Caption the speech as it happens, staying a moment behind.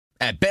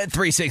At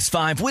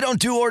Bet365, we don't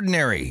do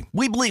ordinary.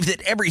 We believe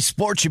that every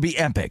sport should be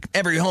epic.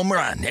 Every home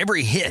run,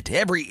 every hit,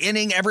 every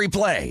inning, every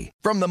play.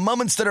 From the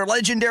moments that are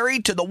legendary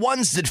to the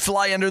ones that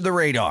fly under the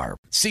radar.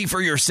 See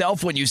for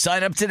yourself when you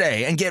sign up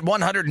today and get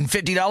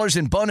 $150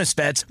 in bonus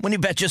bets when you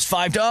bet just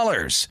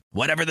 $5.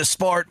 Whatever the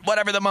sport,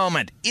 whatever the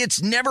moment,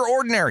 it's never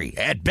ordinary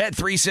at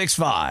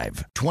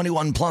Bet365.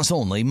 21 plus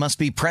only. Must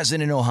be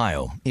present in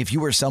Ohio. If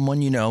you or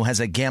someone you know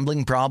has a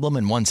gambling problem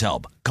and wants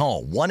help,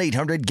 call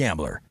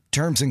 1-800-GAMBLER.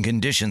 Terms and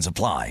conditions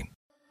apply.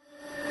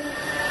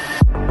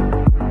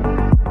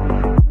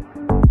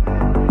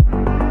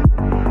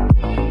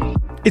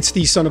 It's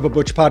the Son of a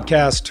Butch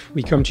podcast.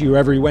 We come to you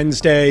every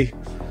Wednesday.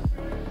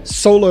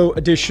 Solo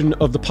edition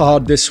of the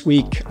pod this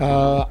week.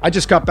 I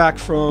just got back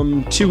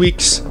from 2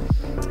 weeks.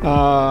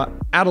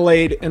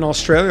 Adelaide in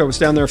Australia. I was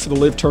down there for the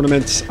LIV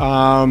tournament.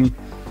 I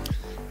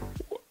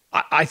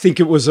think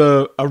it was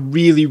a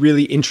really,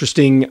 really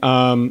interesting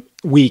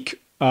week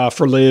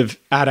for LIV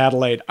at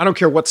Adelaide. I don't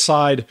care what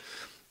side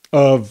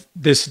of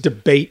this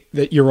debate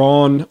that you're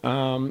on.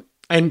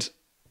 And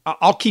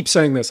I'll keep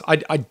saying this.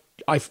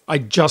 I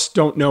just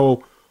don't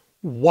know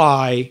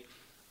why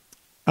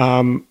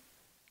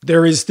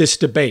there is this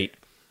debate.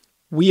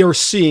 We are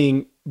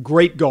seeing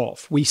great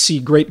golf. We see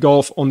great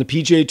golf on the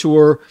PGA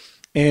Tour.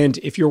 And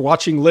if you're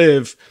watching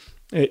LIV,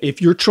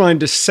 if you're trying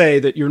to say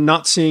that you're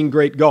not seeing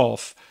great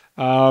golf,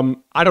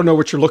 I don't know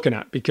what you're looking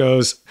at,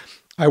 because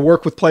I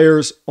work with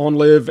players on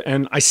LIV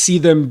and I see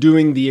them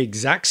doing the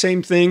exact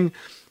same thing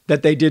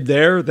that they did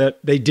there, that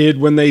they did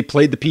when they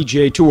played the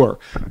PGA Tour.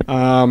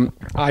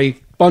 I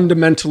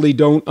fundamentally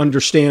don't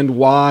understand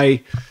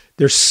why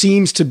there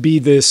seems to be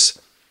this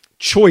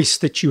choice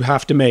that you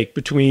have to make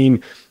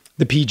between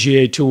the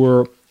PGA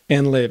Tour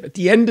and LIV. At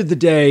the end of the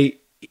day,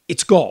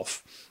 it's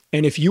golf.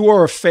 And if you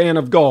are a fan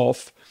of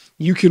golf,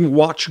 you can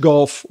watch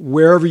golf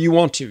wherever you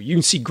want to. You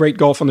can see great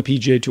golf on the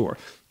PGA Tour.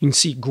 You can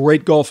see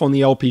great golf on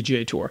the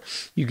LPGA Tour.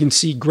 You can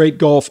see great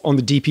golf on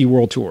the DP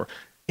World Tour.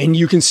 And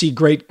you can see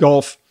great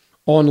golf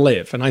on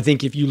LIV. And I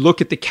think if you look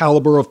at the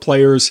caliber of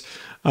players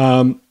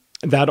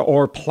that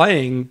are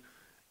playing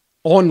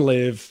on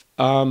LIV,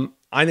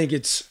 I think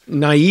it's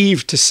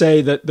naive to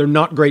say that they're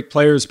not great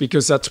players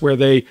because that's where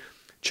they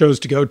chose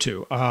to go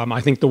to. I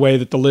think the way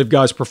that the LIV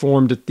guys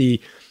performed at the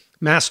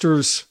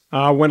Masters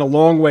went a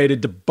long way to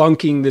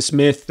debunking this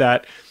myth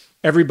that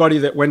everybody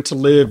that went to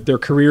LIV, their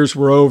careers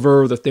were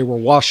over, that they were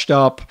washed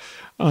up.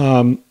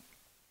 I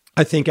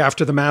think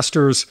after the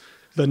Masters,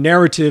 the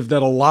narrative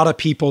that a lot of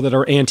people that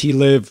are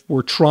anti-LIV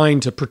were trying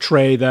to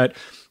portray, that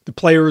the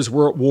players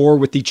were at war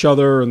with each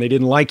other and they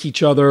didn't like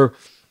each other,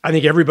 I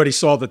think everybody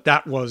saw that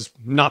that was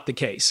not the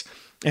case.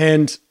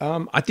 And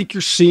I think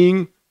you're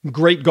seeing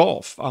great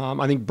golf.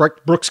 I think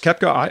Brooks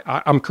Koepka,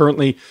 I'm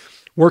currently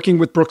working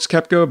with Brooks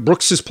Koepka.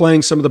 Brooks is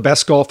playing some of the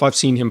best golf I've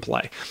seen him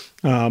play.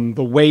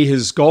 The way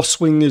his golf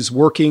swing is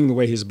working, the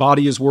way his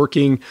body is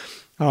working,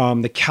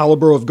 the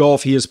caliber of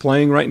golf he is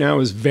playing right now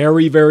is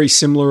very, very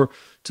similar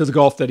to the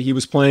golf that he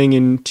was playing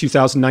in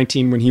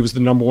 2019 when he was the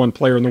number one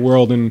player in the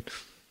world and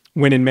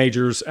winning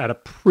majors at a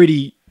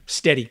pretty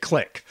steady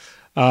click.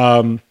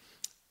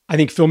 I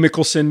think Phil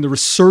Mickelson, the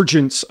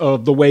resurgence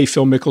of the way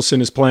Phil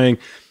Mickelson is playing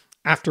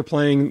after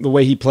playing the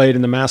way he played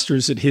in the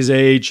Masters at his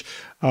age,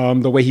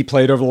 the way he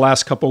played over the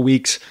last couple of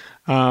weeks.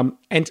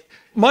 And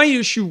my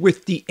issue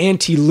with the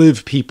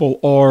anti-LIV people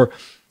are,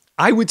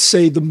 I would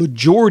say the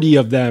majority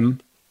of them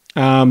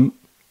have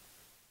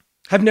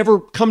never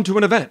come to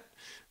an event.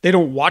 They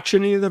don't watch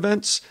any of the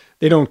events.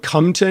 They don't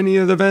come to any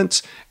of the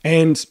events.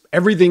 And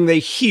everything they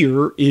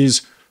hear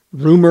is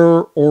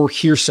rumor or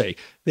hearsay.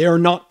 They are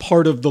not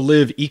part of the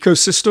LIV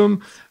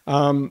ecosystem.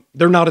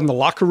 They're not in the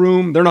locker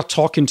room. They're not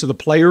talking to the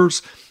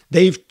players.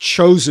 They've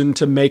chosen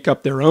to make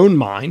up their own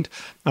mind.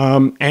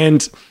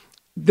 And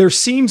there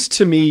seems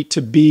to me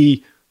to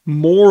be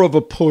more of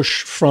a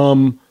push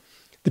from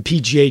the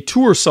PGA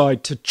Tour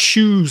side to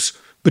choose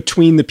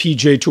between the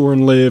PGA Tour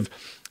and LIV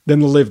than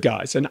the LIV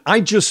guys. And I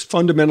just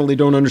fundamentally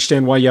don't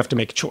understand why you have to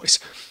make a choice.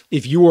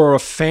 If you are a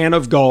fan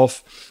of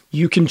golf,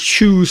 you can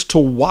choose to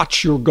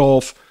watch your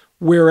golf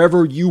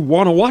wherever you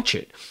want to watch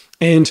it.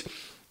 And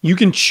you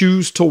can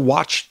choose to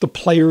watch the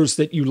players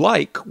that you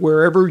like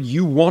wherever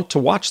you want to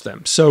watch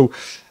them. So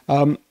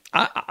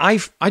I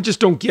just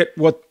don't get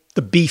what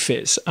the beef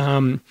is.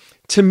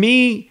 To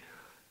me,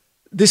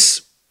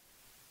 this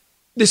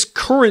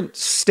current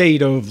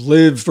state of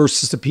LIV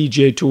versus the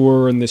PGA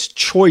Tour and this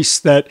choice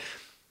that,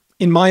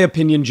 in my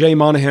opinion, Jay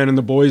Monahan and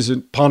the boys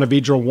at Ponte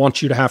Vedra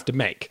want you to have to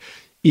make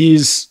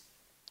is,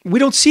 we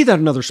don't see that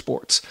in other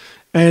sports.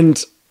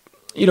 And,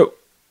 you know,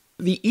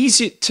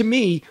 to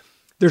me,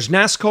 there's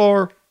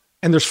NASCAR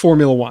and there's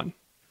Formula One,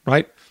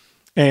 right?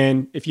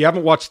 And if you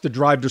haven't watched the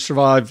Drive to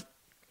Survive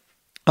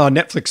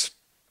Netflix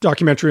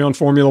documentary on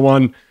Formula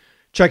One,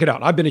 check it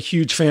out. I've been a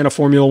huge fan of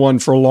Formula One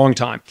for a long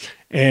time,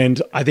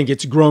 and I think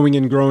it's growing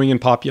and growing in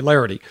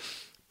popularity.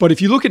 But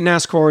if you look at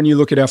NASCAR and you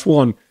look at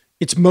F1,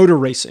 it's motor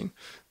racing.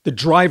 The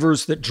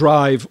drivers that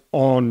drive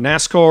on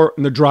NASCAR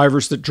and the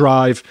drivers that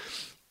drive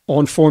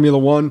on Formula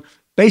One,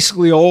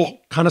 basically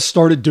all kind of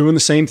started doing the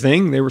same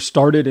thing. They were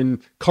started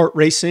in kart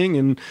racing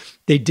and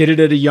they did it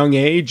at a young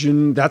age.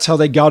 And that's how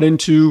they got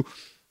into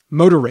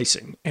motor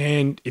racing.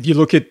 And if you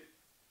look at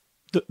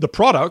the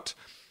product,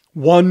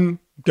 one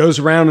goes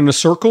around in a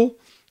circle.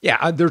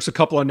 Yeah, there's a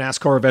couple of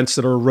NASCAR events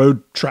that are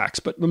road tracks,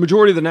 but the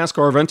majority of the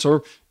NASCAR events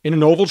are in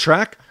an oval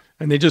track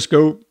and they just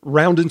go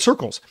round in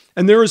circles.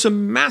 And there is a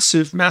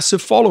massive,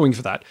 massive following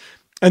for that.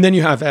 And then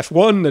you have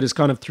F1 that is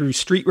kind of through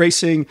street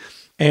racing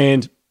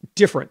and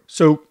different.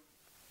 So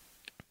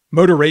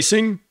motor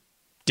racing,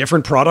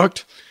 different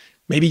product,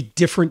 maybe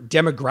different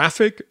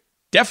demographic,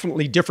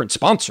 definitely different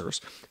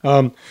sponsors.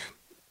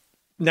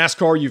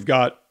 NASCAR, you've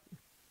got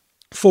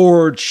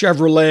Ford,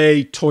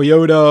 Chevrolet,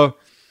 Toyota.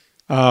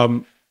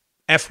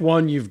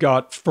 F1, you've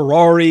got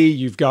Ferrari,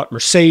 you've got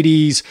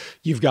Mercedes,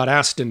 you've got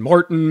Aston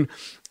Martin,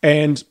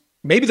 and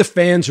maybe the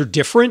fans are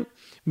different.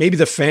 Maybe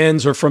the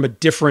fans are from a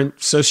different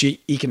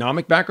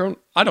socioeconomic background.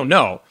 I don't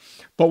know.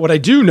 But what I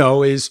do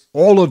know is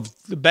all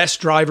of the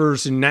best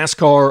drivers in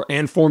NASCAR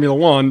and Formula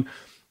One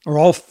are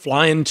all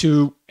flying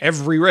to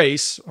every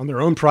race on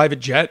their own private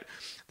jet.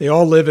 They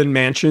all live in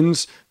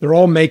mansions. They're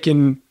all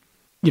making,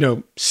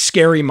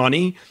 scary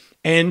money.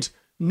 And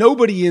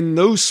nobody in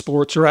those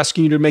sports are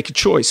asking you to make a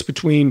choice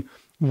between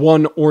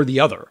one or the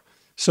other.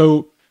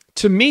 So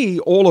to me,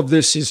 all of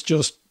this is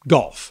just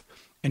golf.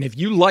 And if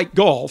you like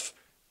golf,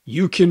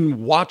 you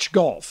can watch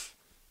golf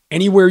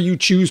anywhere you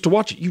choose to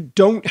watch it. You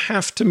don't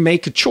have to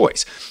make a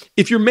choice.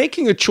 If you're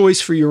making a choice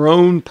for your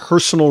own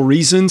personal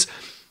reasons,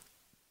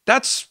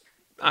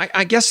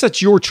 I guess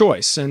that's your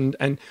choice.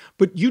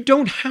 But you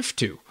don't have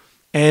to.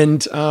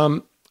 And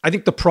I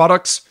think the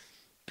products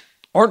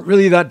aren't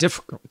really that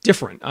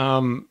different.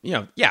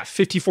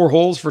 54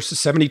 holes versus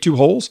 72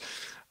 holes.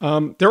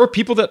 There are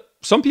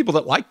some people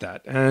that like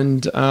that.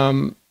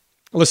 And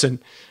listen,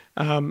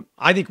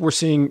 I think we're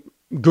seeing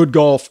good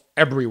golf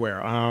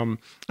everywhere. I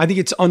think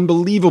it's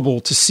unbelievable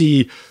to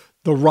see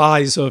the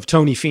rise of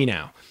Tony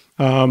Finau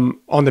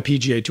on the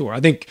PGA Tour. I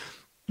think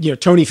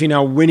Tony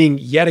Finau winning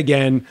yet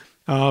again.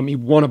 He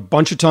won a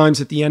bunch of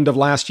times at the end of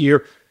last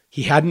year.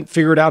 He hadn't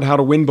figured out how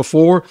to win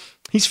before.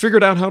 He's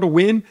figured out how to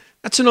win.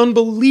 That's an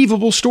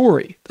unbelievable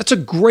story. That's a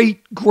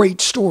great,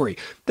 great story.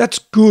 That's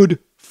good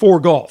for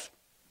golf.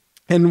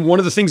 And one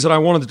of the things that I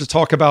wanted to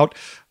talk about,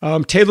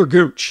 Taylor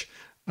Gooch,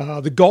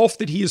 the golf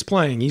that he is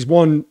playing. He's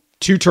won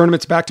 2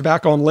 tournaments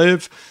back-to-back on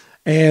LIV.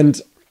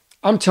 And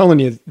I'm telling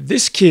you,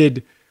 this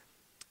kid,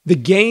 the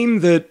game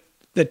that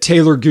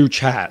Taylor Gooch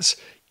has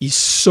is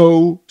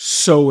so,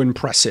 so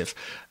impressive.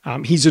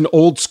 He's an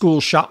old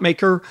school shot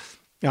maker.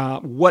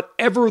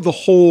 Whatever the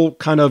hole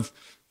kind of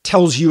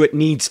tells you it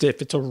needs to,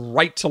 if it's a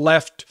right to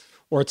left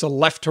or it's a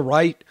left to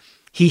right,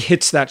 he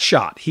hits that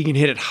shot. He can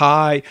hit it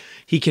high.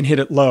 He can hit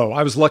it low.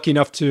 I was lucky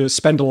enough to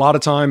spend a lot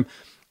of time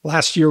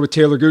last year with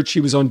Taylor Gooch.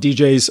 He was on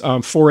DJ's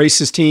 4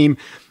 Aces team.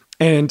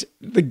 And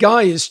the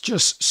guy is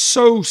just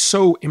so,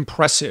 so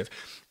impressive.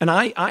 And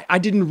I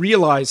didn't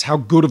realize how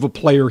good of a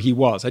player he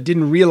was. I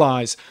didn't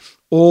realize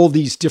all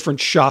these different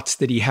shots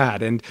that he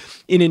had. And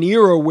in an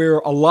era where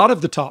a lot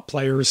of the top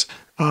players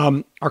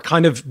are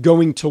kind of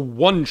going to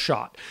one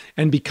shot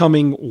and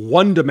becoming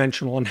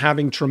one-dimensional and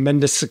having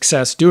tremendous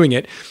success doing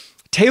it,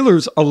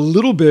 Taylor's a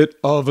little bit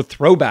of a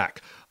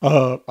throwback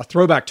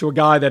to a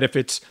guy that if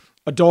it's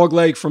a dog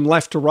leg from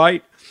left to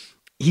right,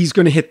 he's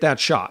going to hit that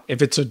shot.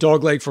 If it's a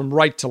dog leg from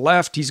right to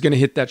left, he's going to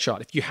hit that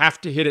shot. If you have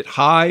to hit it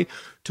high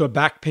to a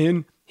back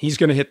pin, he's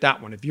going to hit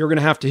that one. If you're going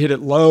to have to hit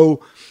it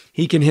low,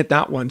 he can hit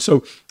that one.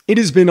 So it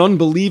has been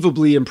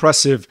unbelievably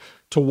impressive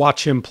to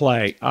watch him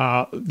play.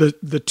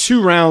 The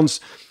 2 rounds,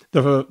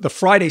 the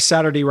Friday,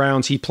 Saturday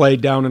rounds he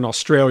played down in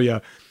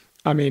Australia,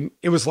 I mean,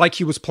 it was like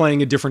he was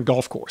playing a different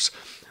golf course.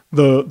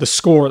 The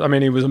score, I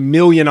mean, it was 1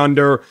 million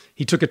under.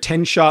 He took a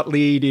 10-shot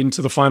lead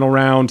into the final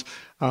round,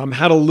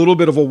 had a little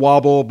bit of a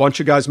wobble. A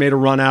bunch of guys made a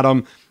run at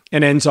him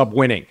and ends up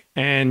winning.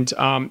 And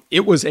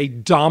it was a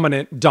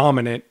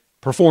dominant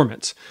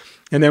performance.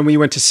 And then we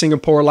went to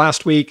Singapore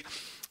last week.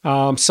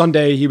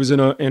 Sunday, he was in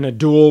a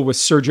duel with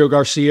Sergio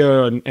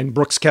Garcia and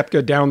Brooks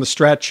Koepka down the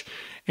stretch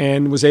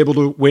and was able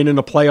to win in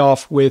a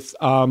playoff with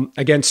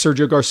against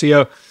Sergio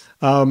Garcia,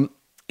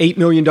 $8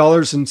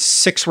 million in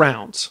 6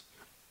 rounds.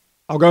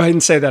 I'll go ahead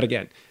and say that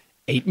again.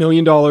 $8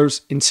 million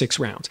in 6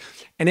 rounds.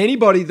 And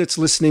anybody that's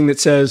listening that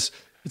says,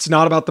 it's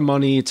not about the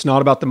money, it's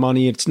not about the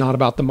money, it's not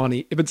about the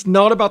money. If it's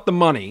not about the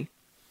money,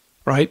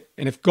 right?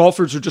 And if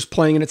golfers are just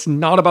playing and it's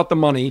not about the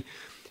money,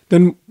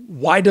 then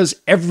why does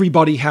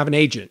everybody have an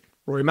agent?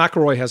 Rory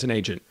McIlroy has an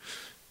agent.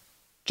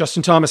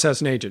 Justin Thomas has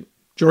an agent.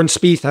 Jordan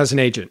Spieth has an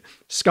agent.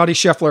 Scotty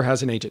Scheffler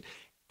has an agent.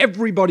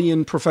 Everybody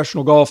in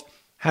professional golf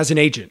has an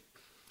agent.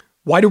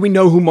 Why do we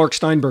know who Mark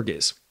Steinberg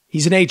is?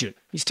 He's an agent.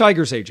 He's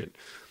Tiger's agent.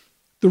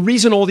 The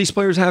reason all these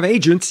players have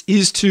agents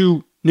is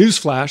to,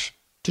 newsflash,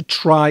 to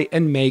try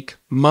and make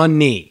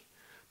money.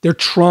 They're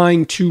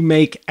trying to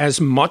make as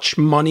much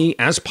money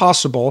as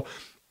possible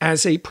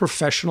as a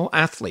professional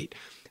athlete.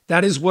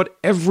 That is what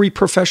every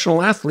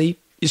professional athlete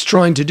is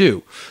trying to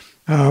do.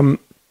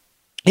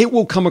 It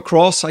will come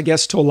across, I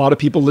guess, to a lot of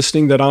people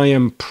listening that I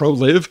am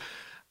pro-live.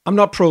 I'm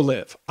not pro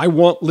live. I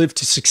want live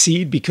to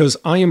succeed because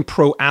I am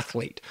pro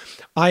athlete.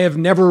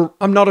 I'm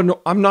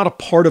not a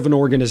part of an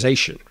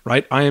organization,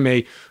 right? I am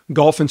a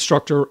golf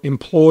instructor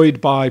employed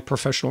by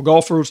professional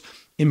golfers,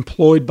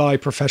 employed by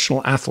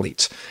professional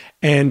athletes.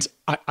 And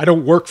I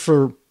don't work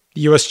for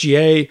the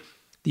USGA,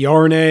 the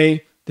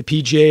R&A, the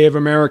PGA of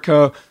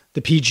America,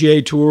 the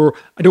PGA Tour.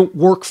 I don't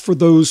work for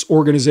those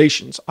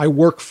organizations. I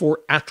work for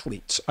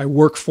athletes. I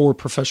work for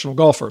professional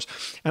golfers.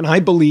 And I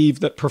believe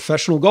that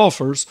professional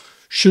golfers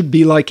should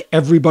be like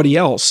everybody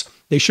else.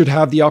 They should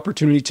have the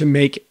opportunity to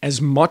make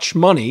as much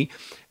money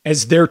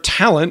as their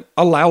talent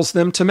allows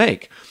them to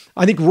make.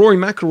 I think Rory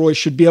McIlroy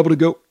should be able to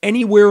go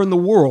anywhere in the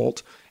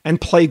world and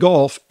play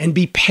golf and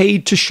be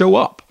paid to show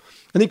up.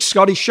 I think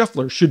Scottie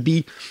Scheffler should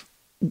be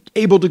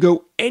able to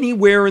go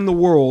anywhere in the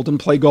world and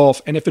play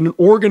golf. And if an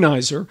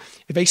organizer,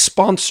 if a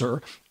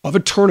sponsor of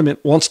a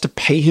tournament wants to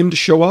pay him to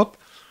show up,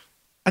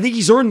 I think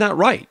he's earned that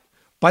right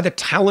by the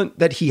talent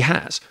that he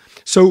has.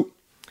 So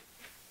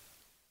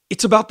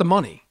it's about the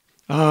money.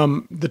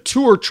 The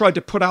tour tried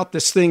to put out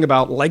this thing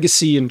about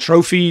legacy and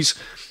trophies,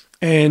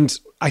 and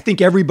I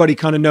think everybody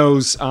kind of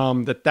knows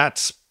that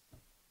that's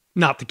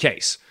not the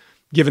case,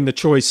 given the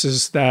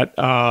choices that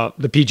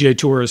the PGA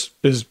Tour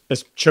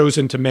has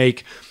chosen to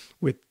make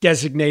with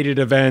designated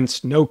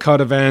events,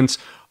 no-cut events,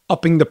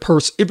 upping the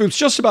purse. If it was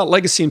just about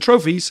legacy and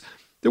trophies,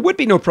 there would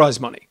be no prize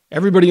money.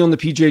 Everybody on the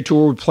PGA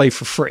Tour would play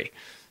for free.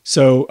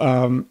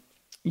 So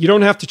you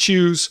don't have to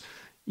choose.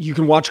 You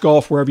can watch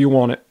golf wherever you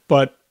want it.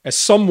 But as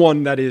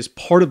someone that is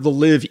part of the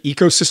LIV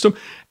ecosystem,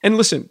 and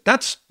listen,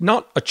 that's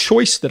not a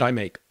choice that I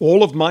make.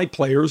 All of my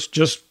players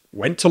just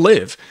went to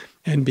LIV.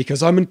 And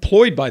because I'm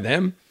employed by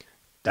them,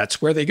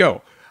 that's where they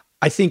go.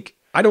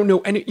 I don't know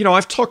any,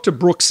 I've talked to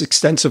Brooks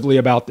extensively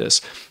about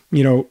this.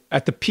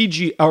 At the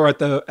PG or at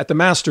the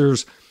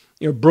Masters,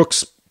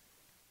 Brooks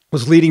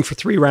was leading for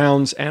 3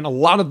 rounds, and a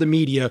lot of the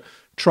media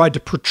tried to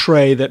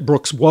portray that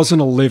Brooks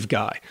wasn't a LIV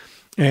guy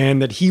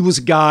and that he was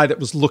a guy that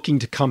was looking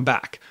to come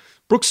back.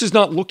 Brooks is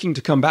not looking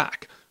to come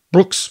back.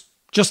 Brooks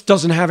just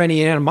doesn't have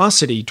any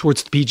animosity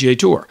towards the PGA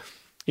Tour.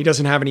 He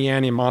doesn't have any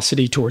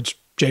animosity towards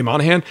Jay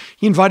Monahan.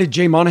 He invited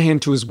Jay Monahan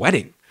to his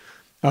wedding.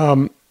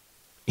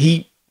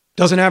 He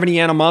doesn't have any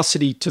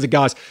animosity to the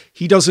guys.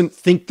 He doesn't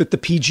think that the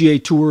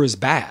PGA Tour is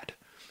bad.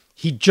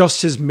 He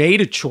just has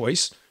made a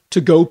choice to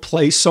go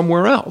play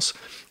somewhere else.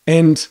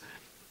 And,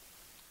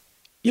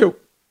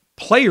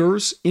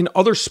 players in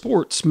other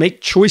sports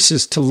make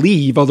choices to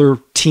leave other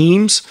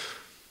teams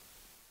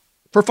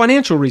for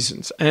financial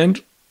reasons.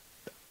 And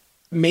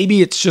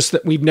maybe it's just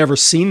that we've never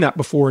seen that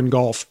before in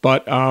golf,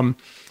 but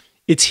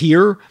it's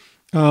here.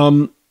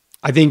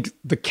 I think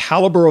the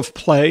caliber of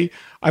play,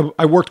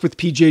 I worked with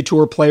PGA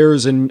Tour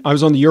players, and I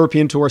was on the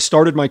European Tour. I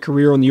started my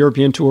career on the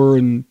European Tour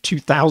in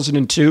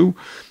 2002.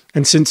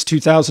 And since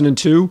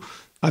 2002,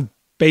 I've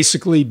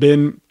basically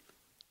been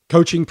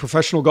coaching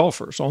professional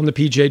golfers on the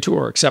PGA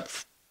Tour,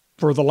 except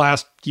for the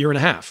last year and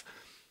a half.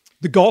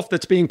 The golf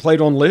that's being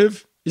played on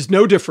LIV is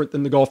no different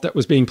than the golf that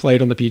was being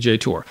played on the PGA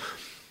Tour.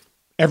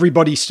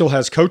 Everybody still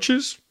has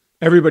coaches.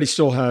 Everybody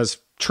still has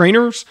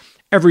trainers.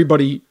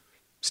 Everybody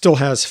still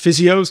has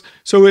physios.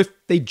 So if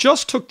they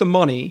just took the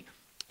money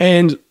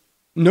and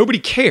nobody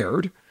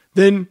cared,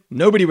 then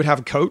nobody would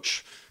have a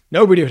coach.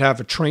 Nobody would have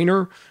a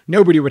trainer.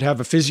 Nobody would have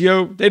a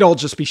physio. They'd all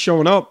just be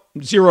showing up,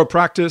 zero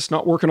practice,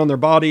 not working on their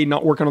body,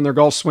 not working on their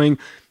golf swing,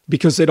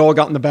 because they'd all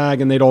gotten the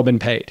bag and they'd all been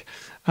paid.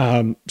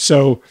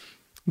 So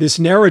this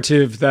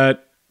narrative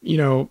that,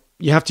 you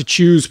have to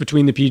choose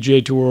between the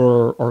PGA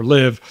Tour or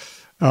LIV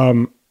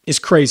is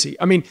crazy.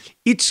 I mean,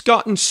 it's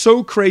gotten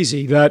so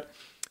crazy that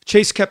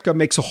Chase Koepka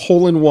makes a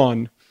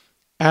hole-in-one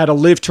at a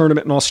LIV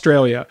tournament in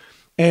Australia.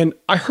 And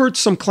I heard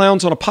some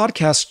clowns on a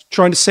podcast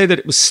trying to say that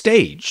it was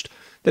staged,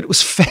 that it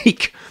was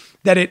fake,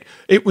 that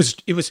it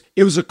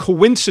was a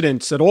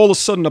coincidence that all of a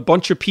sudden a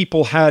bunch of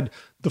people had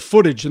the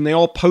footage and they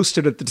all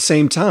posted at the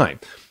same time.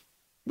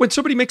 When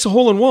somebody makes a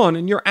hole-in-one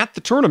and you're at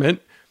the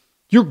tournament,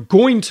 you're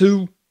going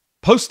to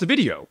post the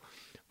video.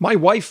 My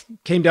wife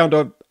came down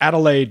to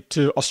Adelaide,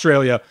 to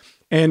Australia,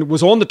 and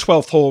was on the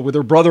 12th hole with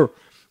her brother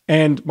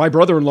and my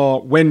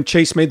brother-in-law. When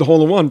Chase made the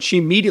hole-in-one, she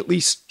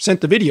immediately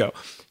sent the video.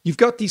 You've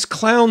got these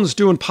clowns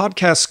doing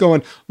podcasts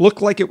going,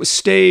 looked like it was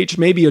staged,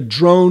 maybe a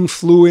drone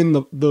flew in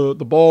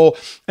the ball.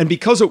 And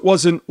because it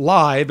wasn't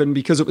live, and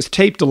because it was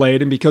tape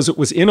delayed, and because it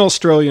was in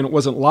Australia and it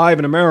wasn't live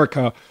in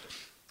America,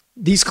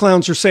 these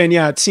clowns are saying,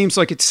 yeah, it seems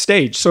like it's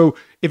staged. So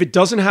if it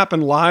doesn't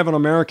happen live on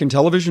American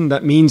television,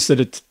 that means that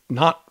it's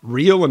not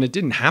real and it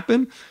didn't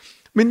happen.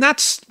 I mean,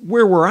 that's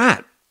where we're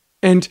at.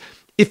 And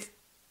if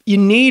you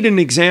need an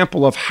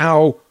example of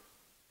how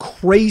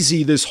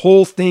crazy this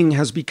whole thing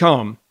has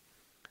become,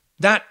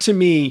 that to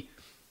me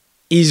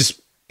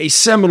is a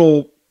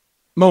seminal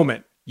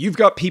moment. You've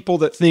got people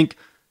that think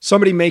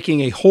somebody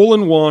making a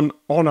hole-in-one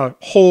on a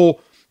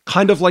hole,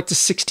 kind of like the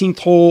 16th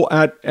hole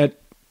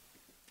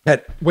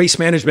at Waste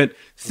Management,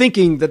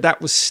 thinking that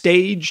that was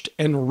staged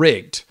and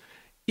rigged.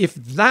 If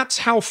that's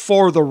how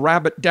far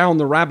down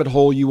the rabbit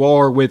hole you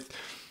are with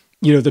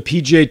the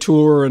PGA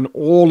Tour and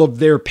all of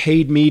their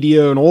paid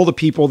media and all the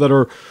people that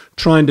are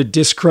trying to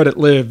discredit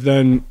LIV,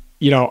 then,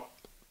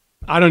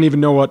 I don't even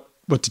know what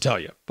to tell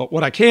you. But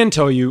what I can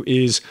tell you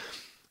is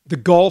the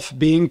golf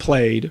being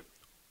played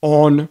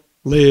on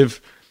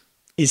LIV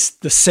is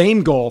the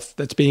same golf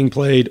that's being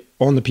played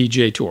on the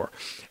PGA Tour.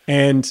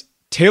 And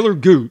Taylor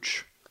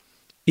Gooch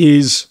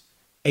is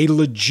a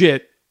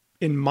legit,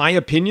 in my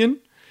opinion,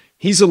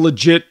 he's a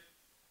legit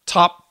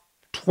top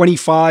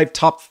 25,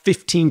 top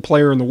 15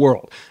 player in the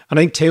world. I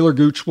think Taylor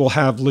Gooch will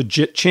have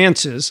legit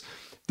chances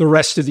the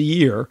rest of the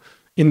year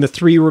in the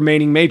 3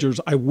 remaining majors.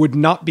 I would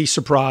not be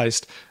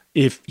surprised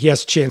if he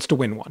has a chance to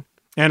win one.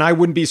 And I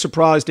wouldn't be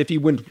surprised if he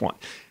wins one.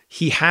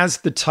 He has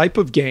the type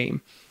of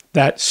game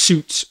that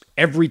suits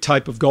every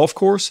type of golf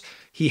course.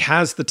 He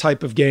has the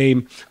type of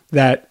game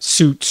that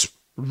suits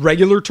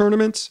regular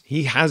tournaments.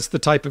 He has the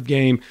type of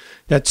game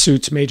that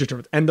suits major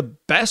tournaments. And the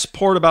best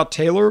part about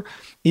Taylor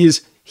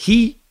is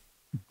he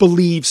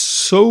believes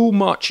so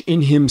much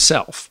in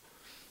himself.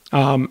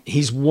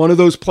 He's one of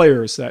those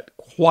players that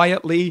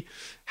quietly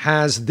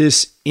has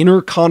this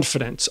inner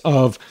confidence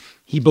of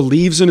he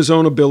believes in his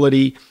own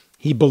ability.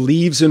 He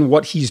believes in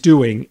what he's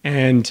doing.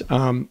 And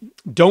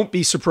don't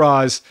be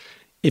surprised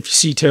if you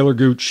see Taylor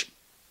Gooch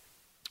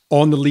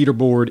on the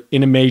leaderboard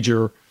in a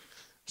major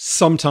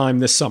sometime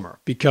this summer,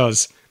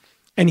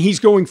 and he's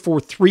going for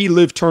 3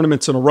 LIV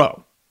tournaments in a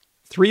row.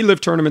 3 LIV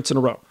tournaments in a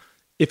row.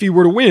 If he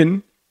were to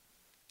win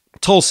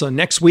Tulsa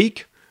next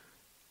week,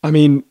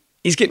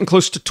 he's getting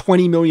close to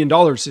 $20 million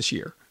this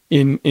year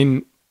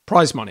in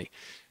prize money.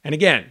 And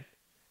again,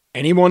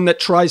 anyone that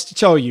tries to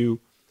tell you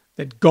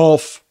that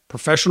golf,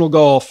 professional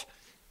golf,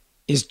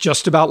 is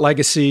just about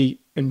legacy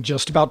and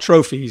just about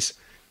trophies,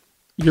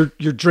 you're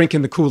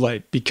drinking the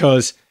Kool-Aid,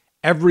 because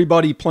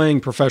everybody playing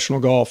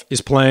professional golf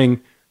is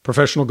playing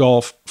professional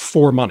golf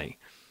for money.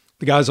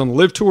 The guys on the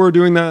LIV Tour are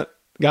doing that.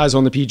 The guys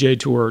on the PGA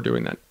Tour are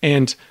doing that.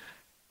 And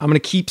I'm going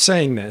to keep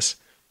saying this.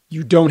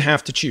 You don't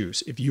have to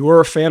choose. If you are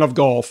a fan of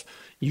golf,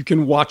 you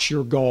can watch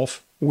your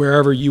golf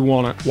wherever you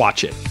want to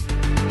watch it.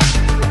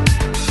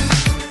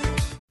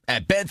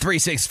 At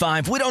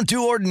Bet365, we don't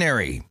do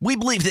ordinary. We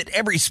believe that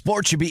every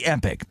sport should be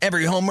epic.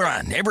 Every home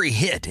run, every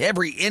hit,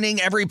 every inning,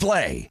 every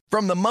play.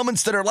 From the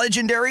moments that are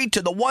legendary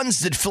to the ones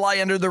that fly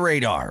under the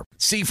radar.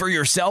 See for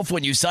yourself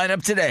when you sign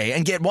up today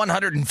and get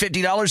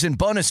 $150 in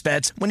bonus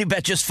bets when you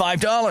bet just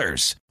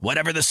 $5.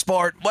 Whatever the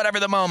sport, whatever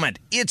the moment,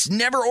 it's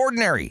never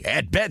ordinary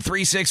at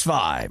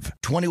Bet365.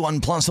 21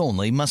 plus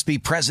only. Must be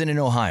present in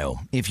Ohio.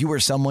 If you or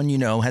someone you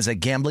know has a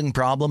gambling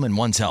problem and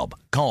wants help,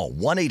 call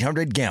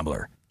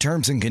 1-800-GAMBLER.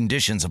 Terms and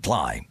conditions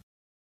apply.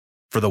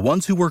 For the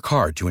ones who work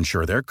hard to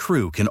ensure their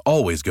crew can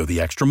always go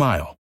the extra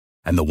mile,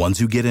 and the ones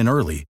who get in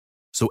early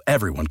so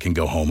everyone can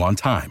go home on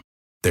time,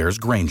 there's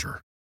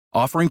Grainger,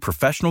 offering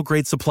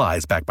professional-grade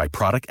supplies backed by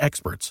product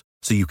experts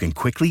so you can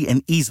quickly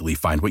and easily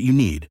find what you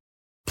need.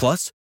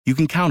 Plus, you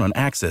can count on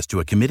access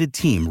to a committed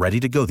team ready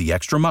to go the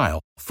extra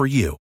mile for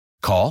you.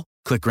 Call,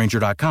 click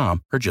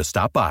Grainger.com, or just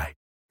stop by.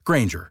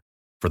 Grainger,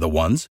 for the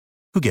ones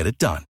who get it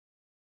done.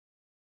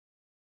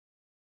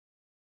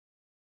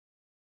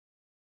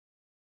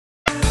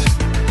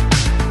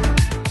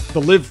 The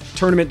LIV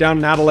tournament down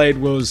in Adelaide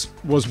was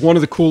one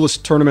of the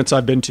coolest tournaments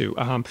I've been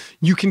to.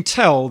 You can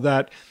tell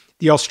that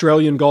the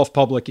Australian golf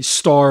public is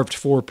starved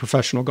for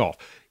professional golf.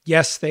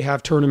 Yes, they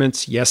have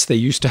tournaments. Yes, they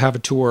used to have a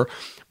tour,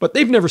 but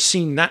they've never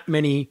seen that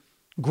many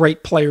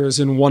great players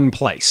in one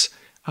place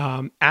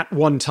at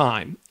one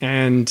time.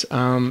 And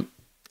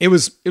it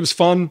was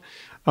fun.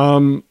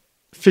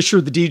 Fisher,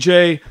 the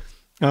DJ,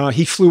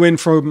 he flew in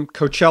from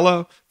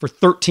Coachella for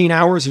 13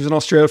 hours. He was in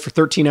Australia for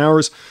 13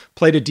 hours,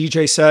 played a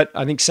DJ set.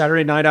 I think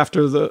Saturday night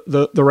after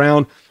the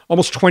round,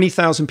 almost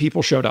 20,000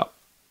 people showed up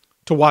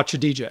to watch a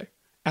DJ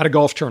at a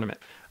golf tournament.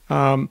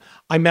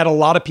 I met a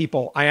lot of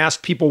people. I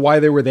asked people why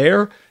they were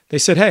there. They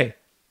said, hey,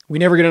 we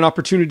never get an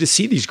opportunity to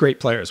see these great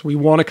players. We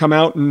want to come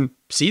out and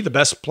see the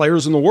best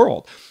players in the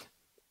world.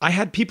 I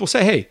had people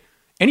say, hey,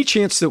 any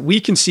chance that we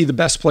can see the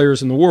best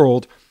players in the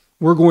world,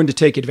 we're going to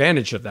take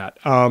advantage of that.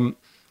 And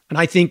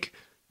I think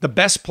the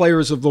best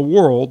players of the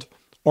world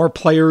are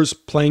players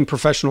playing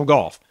professional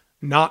golf,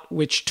 not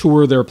which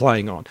tour they're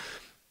playing on.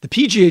 The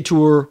PGA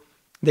Tour,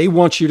 they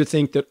want you to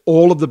think that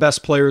all of the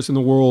best players in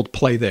the world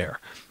play there.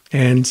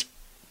 And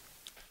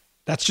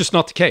that's just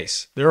not the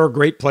case. There are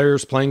great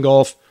players playing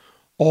golf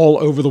all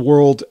over the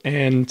world.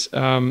 And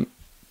I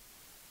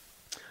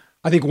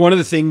think one of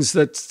the things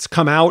that's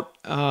come out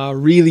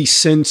really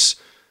since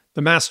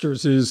the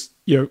Masters is,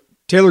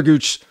 Taylor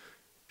Gooch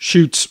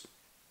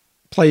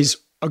plays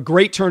a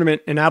great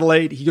tournament in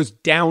Adelaide. He goes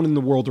down in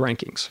the world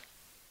rankings,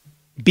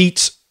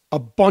 beats a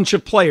bunch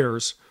of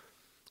players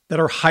that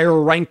are higher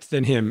ranked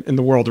than him in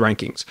the world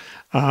rankings.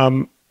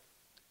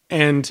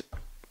 And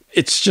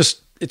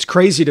it's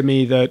crazy to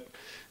me that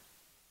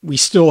we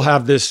still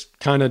have this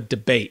kind of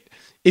debate.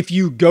 If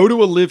you go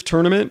to a LIV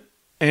tournament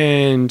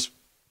and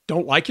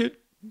don't like it,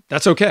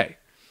 that's okay.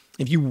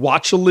 If you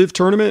watch a LIV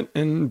tournament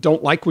and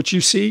don't like what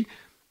you see,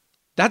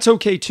 that's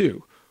okay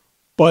too.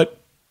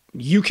 But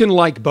you can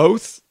like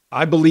both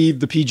I believe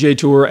the PGA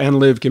Tour and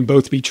Live can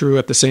both be true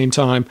at the same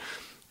time.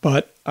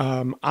 But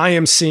I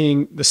am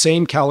seeing the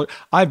same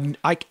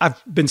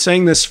I've been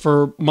saying this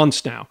for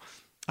months now.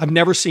 I've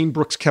never seen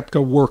Brooks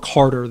Koepka work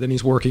harder than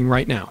he's working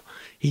right now.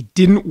 He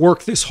didn't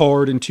work this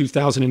hard in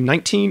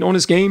 2019 on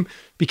his game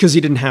because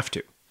he didn't have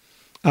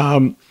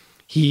to.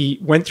 He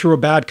went through a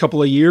bad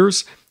couple of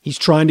years. He's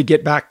trying to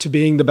get back to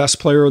being the best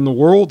player in the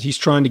world. He's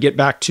trying to get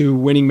back to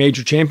winning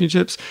major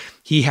championships.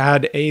 He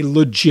had a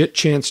legit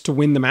chance to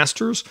win the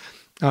Masters.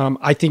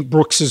 I think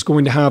Brooks is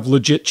going to have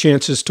legit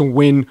chances to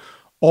win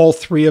all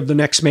three of the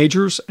next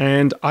majors,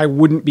 and I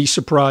wouldn't be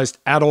surprised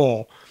at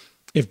all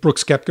if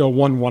Brooks Koepka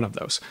won one of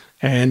those.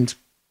 And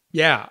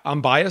yeah,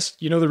 I'm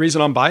biased. You know, the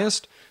reason I'm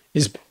biased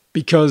is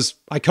because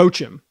I coach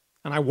him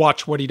and I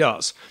watch what he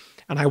does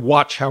and I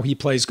watch how he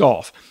plays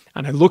golf.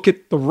 And I look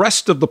at the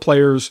rest of the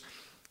players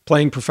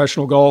playing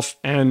professional golf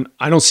and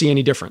I don't see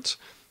any difference.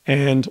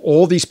 And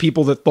all these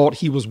people that thought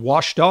he was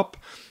washed up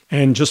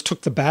and just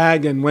took the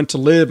bag and went to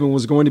Live and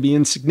was going to be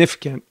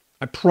insignificant,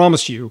 I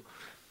promise you,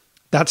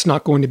 that's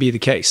not going to be the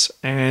case.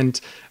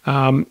 And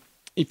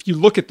if you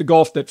look at the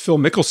golf that Phil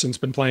Mickelson's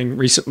been playing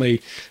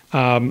recently,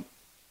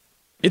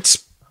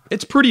 it's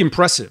pretty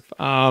impressive.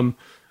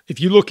 If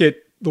you look at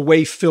the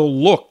way Phil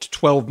looked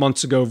 12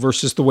 months ago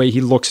versus the way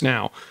he looks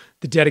now,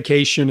 the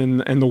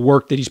dedication and the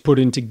work that he's put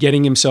into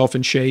getting himself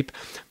in shape.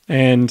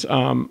 And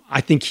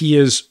I think he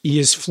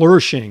is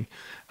flourishing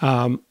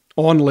on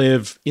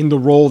Live in the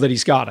role that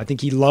he's got. I think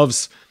he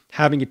loves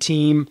having a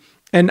team.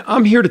 And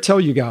I'm here to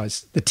tell you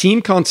guys, the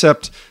team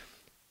concept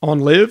on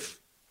Live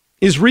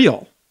is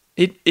real.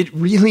 It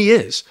really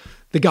is.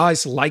 The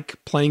guys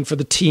like playing for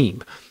the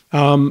team.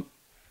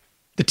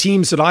 The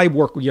teams that I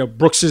work with,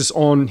 Brooks is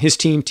on his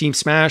team, Team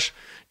Smash.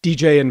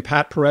 DJ and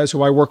Pat Perez,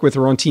 who I work with,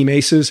 are on Team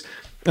Aces.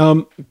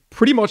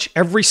 Pretty much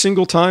every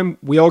single time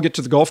we all get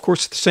to the golf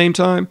course at the same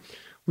time.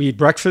 We eat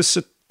breakfast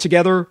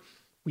together.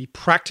 We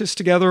practice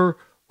together.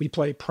 We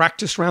play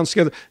practice rounds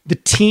together. The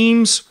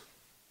teams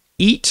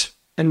eat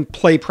and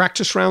play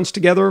practice rounds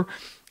together.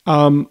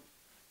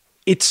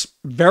 It's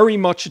very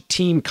much a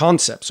team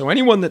concept. So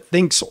anyone that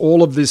thinks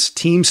all of this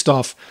team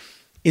stuff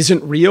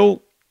isn't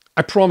real,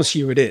 I promise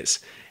you it is.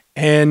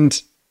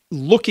 And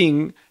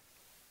looking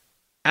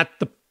at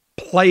the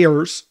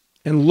players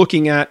and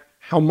looking at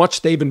how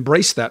much they've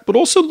embraced that, but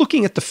also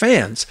looking at the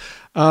fans,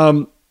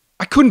 I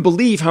couldn't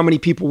believe how many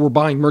people were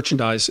buying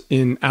merchandise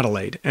in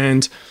Adelaide.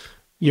 And,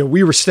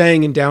 we were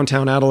staying in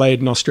downtown Adelaide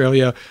in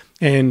Australia,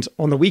 and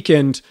on the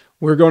weekend,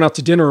 we were going out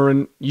to dinner,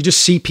 and you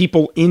just see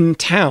people in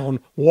town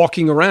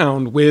walking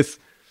around with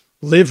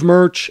Live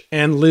merch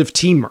and Live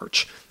team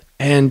merch.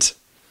 And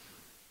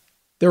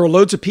there are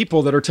loads of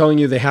people that are telling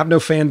you they have no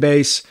fan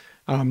base,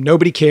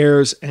 nobody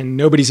cares, and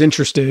nobody's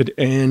interested.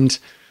 And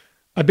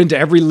I've been to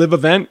every Live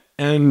event,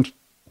 and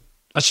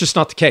that's just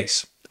not the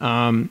case.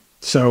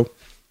 So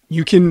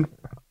you can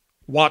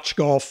watch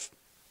golf,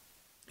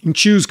 you can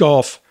choose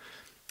golf,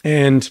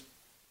 and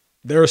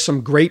there is some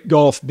great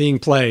golf being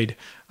played.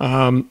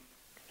 Boyd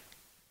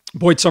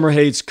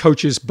Summerhays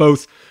coaches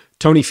both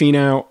Tony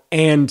Finau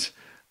and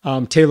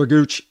Taylor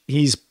Gooch.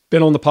 He's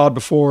been on the pod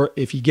before.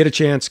 If you get a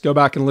chance, go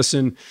back and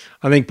listen.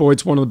 I think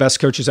Boyd's one of the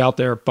best coaches out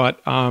there, but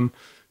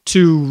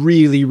two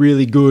really,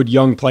 really good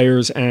young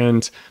players.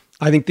 And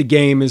I think the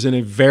game is in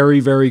a very,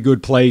 very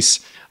good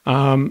place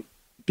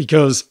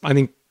because I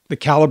think the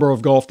caliber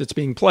of golf that's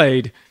being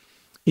played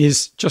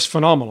is just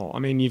phenomenal. I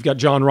mean, you've got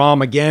John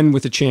Rahm again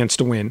with a chance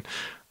to win.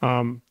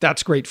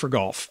 That's great for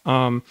golf.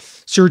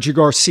 Sergio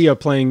Garcia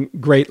playing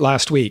great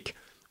last week.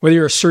 Whether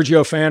you're a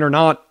Sergio fan or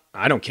not,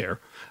 I don't care.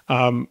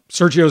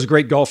 Sergio's a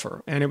great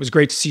golfer, and it was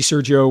great to see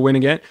Sergio win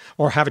again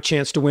or have a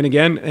chance to win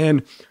again.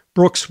 And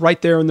Brooks right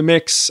there in the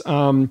mix,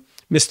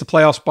 missed the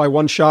playoffs by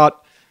one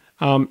shot.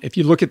 If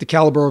you look at the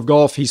caliber of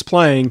golf he's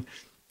playing,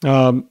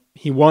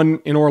 he won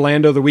in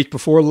Orlando the week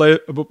before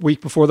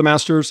the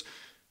Masters,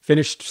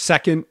 finished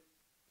second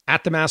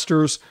at the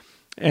Masters,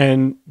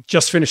 and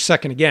just finished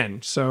second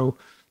again. So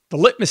the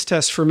litmus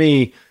test for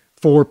me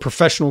for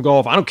professional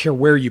golf, I don't care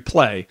where you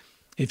play.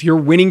 If you're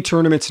winning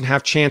tournaments and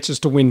have chances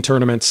to win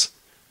tournaments,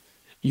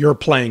 you're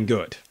playing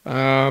good.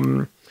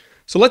 So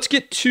let's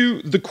get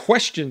to the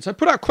questions. I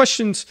put out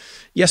questions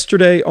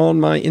yesterday on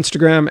my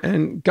Instagram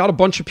and got a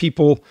bunch of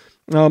people,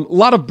 a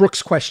lot of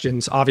Brooks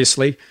questions,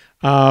 obviously,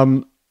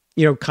 kind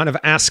of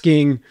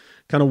asking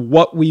kind of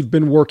what we've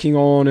been working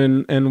on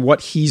and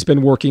what he's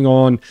been working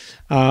on.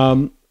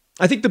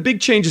 I think the big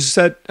changes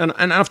that, and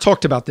I've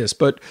talked about this,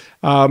 but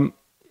a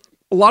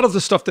lot of the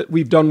stuff that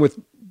we've done with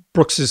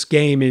Brooks's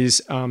game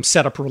is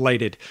setup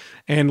related.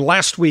 And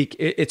last week,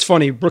 it's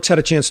funny, Brooks had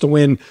a chance to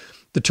win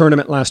the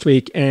tournament last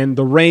week, and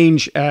the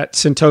range at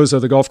Sentosa,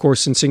 the golf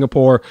course in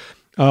Singapore,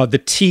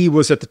 the tee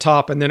was at the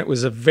top, and then it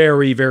was a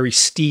very, very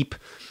steep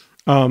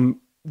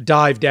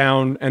dive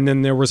down, and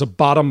then there was a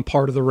bottom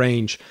part of the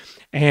range.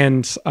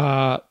 And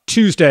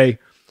Tuesday,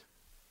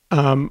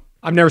 I've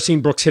never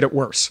seen Brooks hit it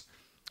worse.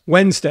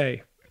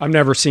 Wednesday, I've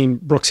never seen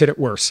Brooks hit it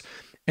worse.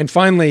 And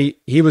finally,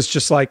 he was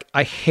just like,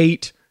 I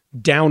hate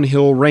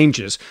downhill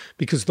ranges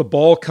because the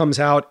ball comes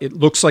out. It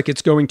looks like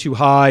it's going too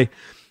high.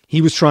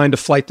 He was trying to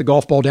flight the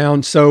golf ball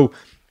down. So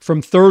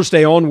from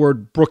Thursday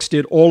onward, Brooks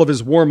did all of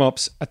his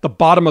warm-ups at the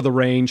bottom of the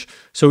range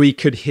so he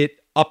could hit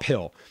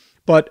uphill.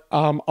 But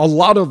a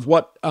lot of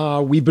what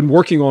we've been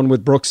working on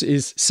with Brooks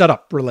is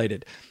setup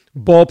related.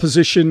 Ball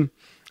position,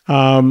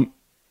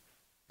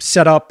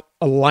 setup,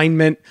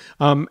 alignment.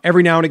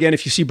 Every now and again,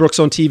 if you see Brooks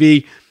on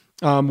TV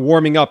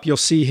warming up, you'll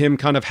see him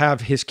kind of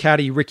have his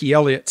caddy, Ricky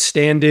Elliott,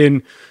 stand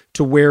in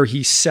to where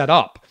he's set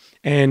up.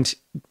 And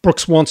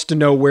Brooks wants to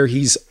know where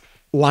he's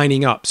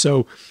lining up.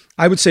 So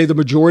I would say the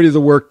majority of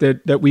the work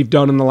that we've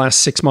done in the last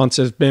 6 months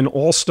has been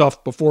all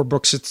stuff before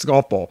Brooks hits the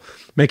golf ball,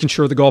 making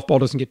sure the golf ball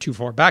doesn't get too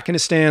far back in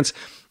his stance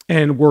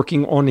and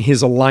working on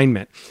his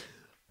alignment.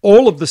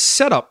 All of the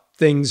setup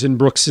things in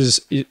Brooks's,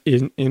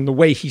 in the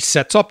way he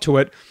sets up to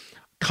it,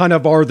 kind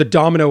of are the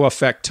domino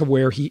effect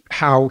to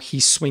how he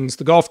swings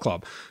the golf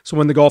club. So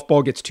when the golf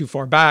ball gets too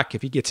far back,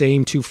 if he gets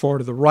aimed too far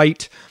to the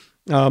right,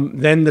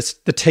 then the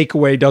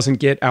takeaway doesn't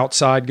get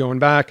outside going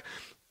back.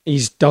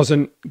 He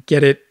doesn't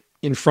get it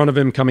in front of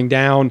him coming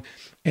down.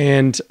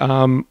 And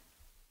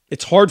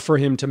it's hard for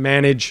him to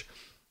manage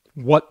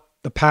what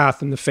the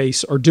path and the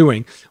face are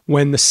doing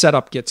when the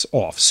setup gets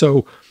off.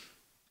 So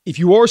if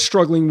you are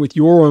struggling with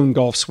your own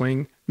golf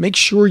swing, make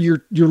sure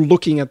you're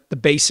looking at the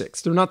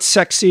basics. They're not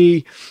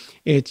sexy.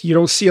 You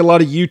don't see a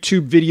lot of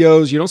YouTube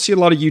videos. You don't see a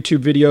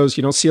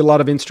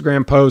lot of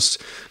Instagram posts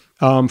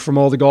from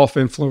all the golf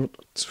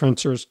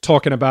influencers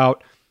talking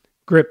about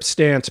grip,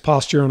 stance,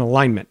 posture, and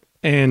alignment.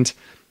 And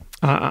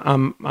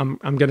I'm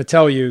going to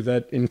tell you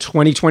that in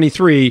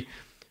 2023,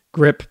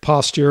 grip,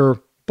 posture,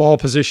 ball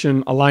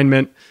position,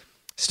 alignment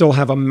still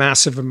have a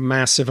massive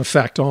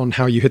effect on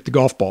how you hit the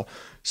golf ball.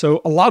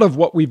 So a lot of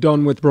what we've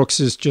done with Brooks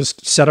is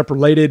just setup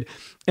related.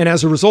 And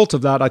as a result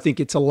of that, I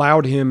think it's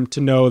allowed him to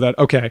know that,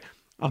 okay,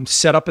 I'm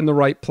set up in the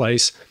right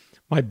place.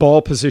 My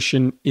ball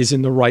position is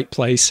in the right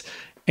place.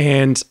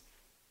 And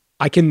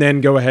I can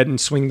then go ahead and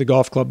swing the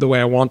golf club the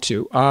way I want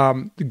to.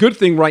 The good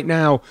thing right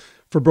now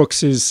for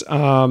Brooks is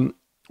all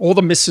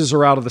the misses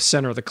are out of the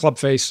center, the club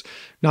face,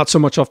 not so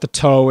much off the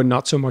toe and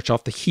not so much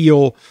off the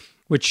heel,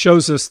 which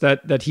shows us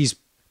that he's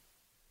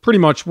pretty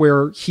much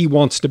where he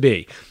wants to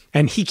be.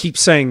 And he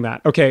keeps saying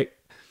that, okay,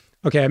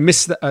 I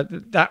missed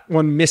that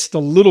one missed a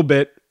little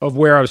bit of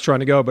where I was trying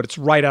to go, but it's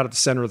right out of the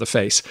center of the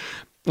face.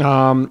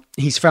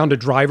 He's found a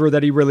driver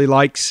that he really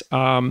likes.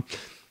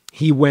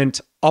 He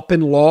went up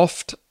in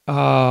loft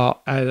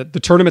at the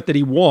tournament that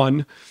he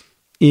won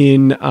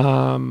in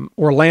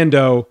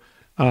Orlando.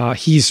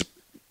 He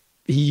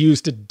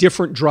used a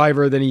different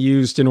driver than he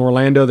used in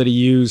Orlando that he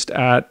used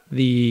at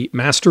the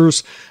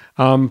Masters.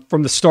 From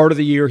the start of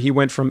the year, he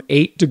went from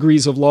 8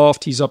 degrees of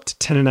loft. He's up to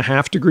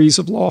 10.5 degrees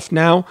of loft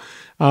now.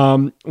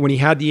 When he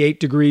had the 8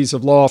 degrees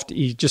of loft,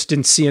 he just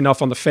didn't see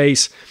enough on the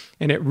face,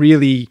 and it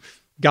really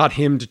got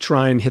him to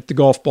try and hit the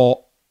golf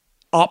ball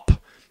up.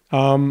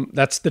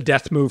 That's the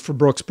death move for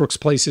Brooks. Brooks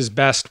plays his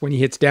best when he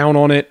hits down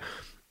on it,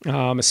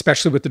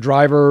 especially with the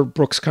driver.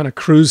 Brooks kind of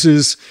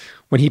cruises.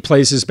 When he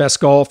plays his best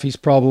golf, he's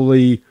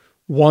probably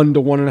 1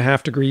 to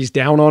 1.5 degrees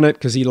down on it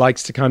because he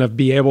likes to kind of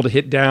be able to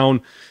hit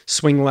down,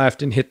 swing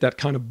left, and hit that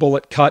kind of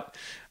bullet cut.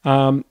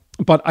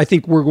 But I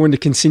think we're going to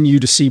continue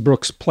to see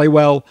Brooks play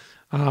well.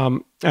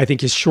 I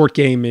think his short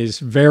game is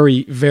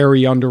very,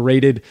 very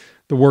underrated.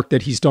 The work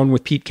that he's done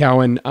with Pete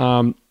Cowan,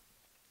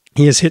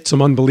 he has hit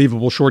some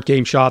unbelievable short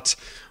game shots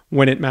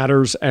when it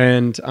matters.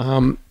 And,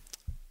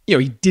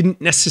 he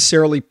didn't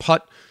necessarily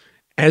putt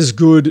as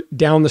good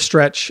down the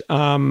stretch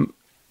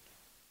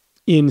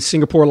in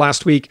Singapore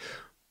last week,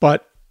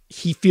 but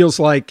he feels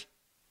like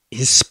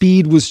his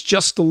speed was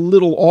just a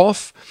little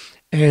off.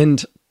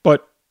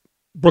 But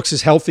Brooks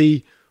is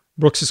healthy.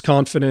 Brooks is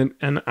confident.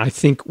 And I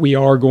think we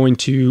are going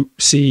to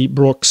see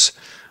Brooks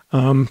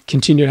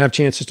continue to have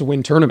chances to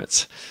win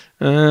tournaments.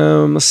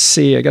 Let's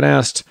see. I got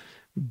asked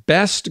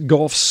best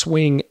golf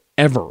swing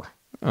ever.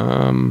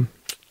 I'm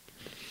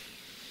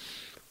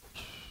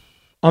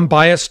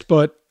biased,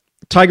 but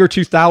Tiger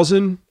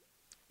 2000,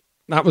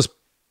 that was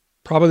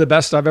probably the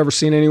best I've ever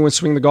seen anyone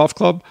swing the golf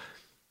club.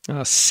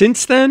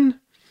 Since then,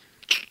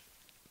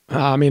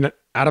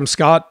 Adam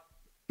Scott,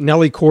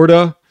 Nelly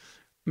Korda,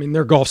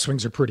 their golf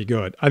swings are pretty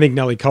good. I think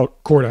Nelly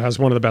Korda has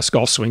one of the best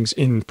golf swings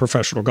in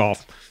professional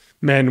golf.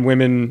 Men,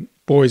 women,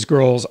 boys,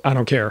 girls, I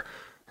don't care.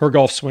 Her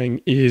golf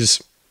swing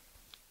is,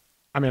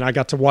 I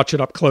got to watch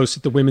it up close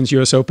at the Women's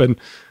U.S. Open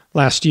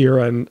last year.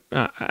 And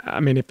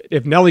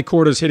if Nelly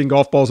Korda is hitting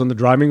golf balls on the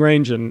driving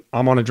range and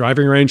I'm on a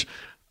driving range,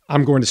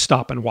 I'm going to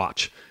stop and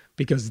watch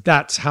because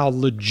that's how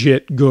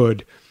legit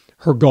good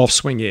her golf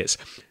swing is.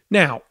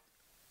 Now,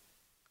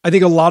 I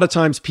think a lot of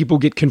times people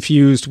get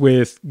confused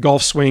with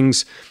golf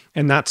swings,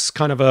 and that's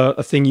kind of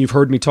a thing you've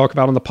heard me talk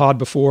about on the pod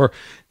before,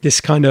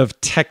 this kind of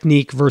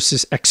technique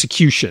versus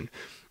execution.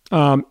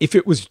 If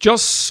it was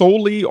just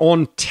solely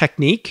on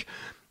technique,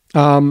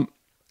 I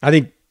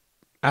think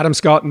Adam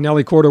Scott and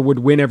Nelly Korda would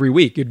win every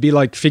week. It'd be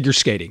like figure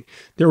skating.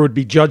 There would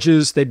be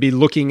judges, they'd be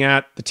looking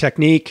at the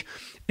technique,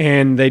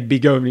 and they'd be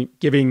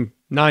giving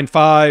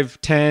 9.5,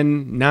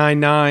 10,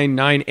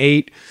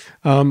 9.9,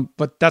 9.8.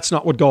 But that's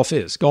not what golf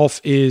is.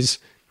 Golf is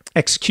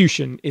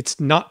execution. It's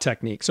not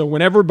technique. So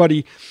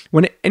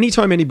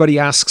anytime anybody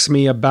asks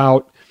me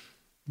about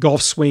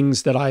golf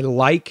swings that I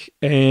like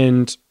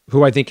and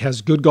who I think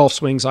has good golf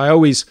swings, I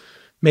always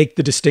make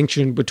the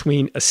distinction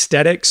between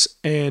aesthetics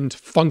and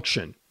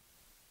function.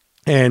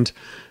 And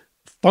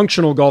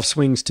functional golf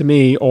swings to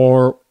me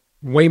are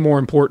way more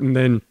important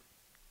than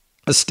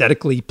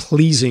aesthetically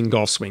pleasing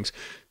golf swings.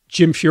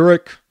 Jim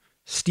Furyk,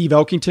 Steve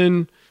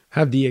Elkington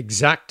have the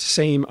exact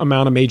same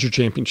amount of major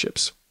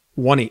championships,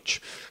 one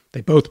each.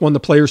 They both won the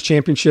Players'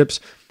 Championships.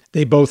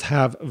 They both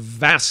have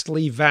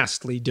vastly,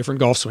 vastly different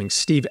golf swings.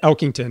 Steve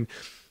Elkington,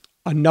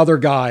 another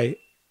guy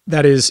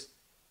that is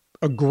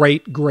a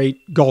great,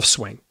 great golf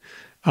swing.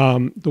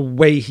 The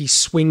way he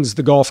swings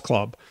the golf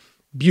club,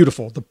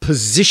 beautiful. The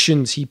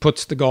positions he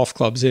puts the golf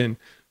clubs in,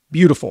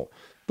 beautiful.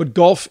 But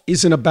golf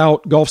isn't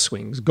about golf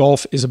swings.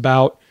 Golf is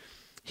about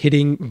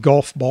hitting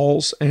golf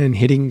balls and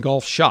hitting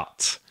golf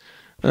shots.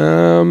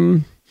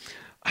 I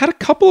had a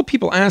couple of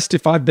people asked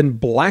if I've been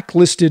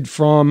blacklisted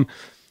from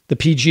the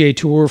PGA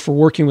Tour for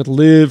working with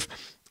Liv,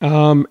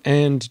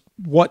 and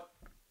what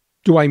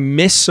do I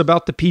miss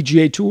about the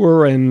PGA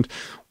Tour and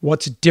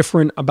what's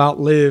different about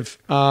Liv.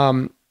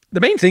 The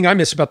main thing I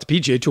miss about the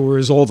PGA Tour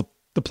is all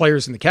the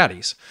players and the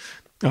caddies.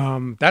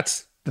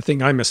 That's the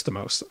thing I miss the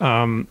most.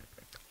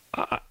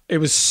 It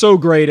was so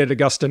great at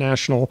Augusta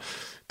National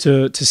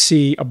to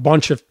see a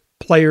bunch of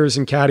players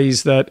and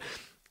caddies that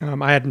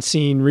I hadn't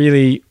seen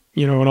really,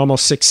 in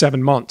almost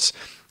 6-7 months.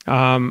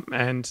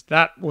 And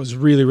that was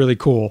really, really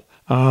cool.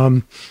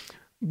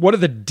 What are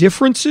the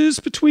differences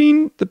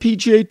between the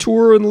PGA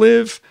Tour and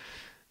Liv?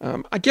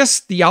 I guess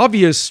the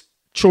obvious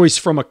choice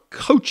from a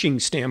coaching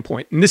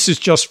standpoint, and this is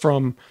just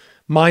from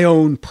my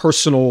own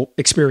personal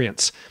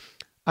experience,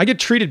 I get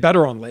treated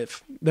better on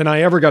Liv than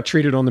I ever got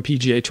treated on the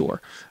PGA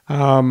Tour.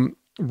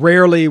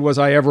 Rarely was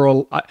I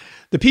ever...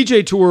 the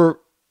PGA Tour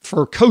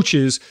for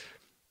coaches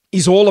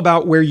is all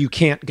about where you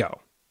can't go,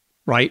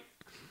 right?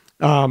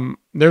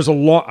 There's a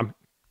lot...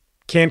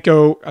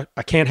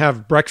 I can't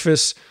have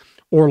breakfast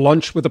or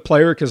lunch with a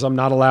player because I'm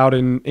not allowed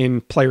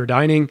in player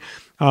dining.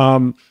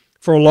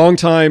 For a long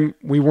time,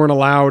 we weren't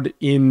allowed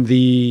in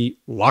the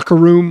locker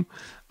room.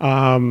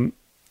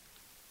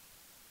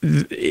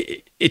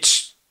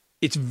 It's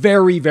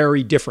very,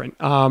 very different.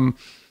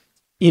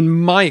 In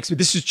my experience,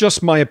 this is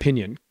just my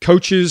opinion.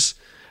 Coaches,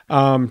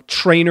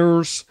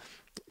 trainers,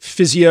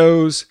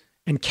 physios,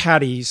 and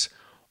caddies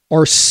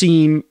are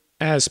seen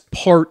as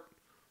part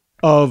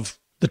of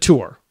the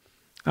tour.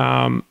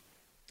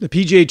 The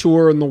PGA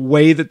Tour and the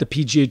way that the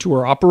PGA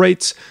Tour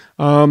operates,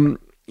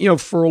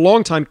 for a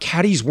long time,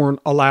 caddies weren't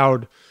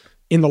allowed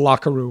in the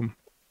locker room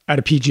at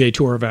a PGA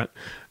Tour event.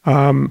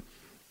 I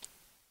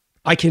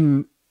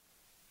can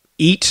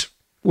eat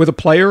with a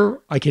player.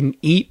 I can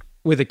eat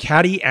with a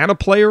caddy and a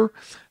player.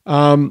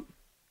 I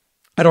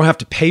don't have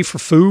to pay for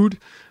food.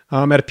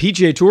 At a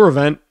PGA Tour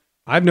event,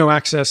 I have no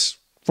access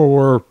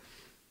for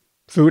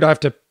food. I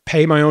have to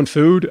pay my own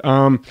food.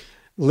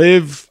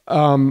 Live,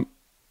 the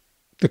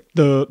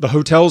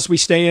hotels we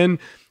stay in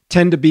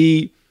tend to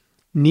be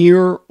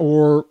near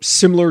or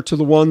similar to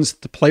the ones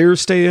the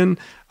players stay in.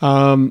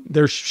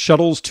 There's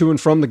shuttles to and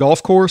from the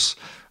golf course.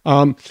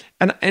 And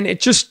it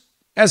just,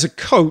 as a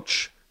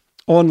coach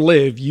on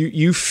Liv,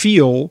 you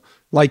feel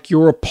like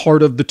you're a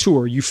part of the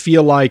tour. You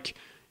feel like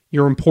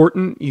you're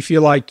important. You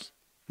feel like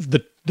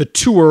the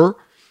tour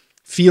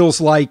feels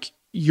like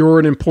you're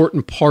an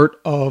important part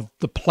of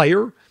the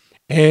player.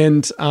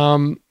 And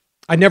I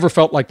never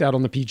felt like that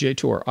on the PGA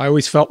Tour. I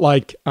always felt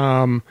like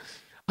I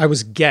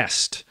was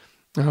guest.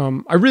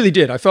 I really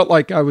did. I felt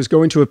like I was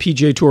going to a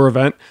PGA Tour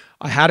event.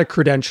 I had a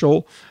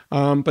credential,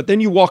 but then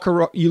you walk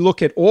around, you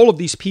look at all of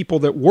these people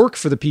that work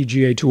for the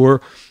PGA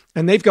Tour,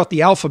 and they've got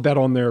the alphabet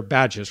on their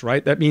badges,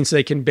 right? That means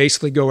they can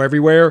basically go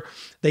everywhere.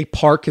 They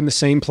park in the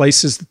same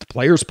places that the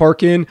players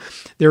park in.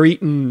 They're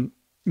eating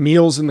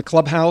meals in the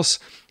clubhouse,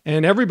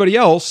 and everybody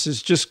else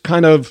is just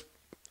kind of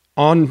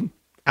on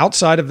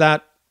outside of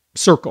that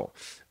circle.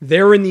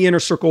 They're in the inner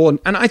circle, and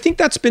I think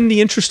that's been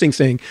the interesting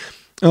thing.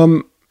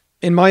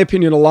 In my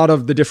opinion, a lot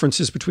of the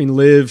differences between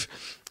Liv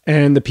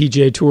and the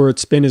PGA Tour,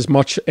 it's been as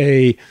much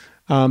a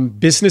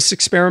business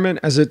experiment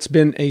as it's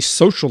been a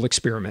social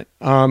experiment.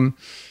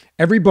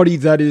 Everybody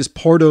that is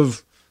part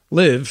of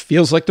Liv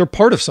feels like they're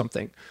part of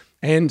something.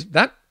 And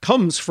that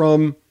comes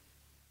from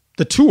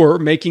the tour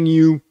making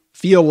you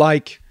feel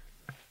like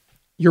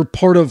you're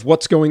part of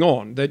what's going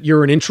on, that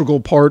you're an integral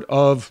part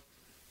of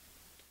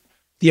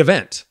the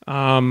event.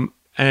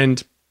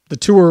 And the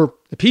tour,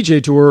 the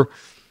PGA Tour,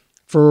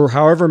 for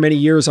however many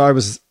years I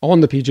was on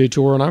the PGA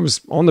Tour, and I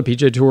was on the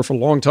PGA Tour for a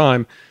long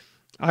time,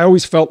 I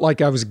always felt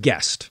like I was a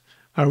guest.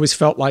 I always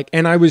felt like,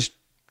 and I was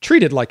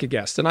treated like a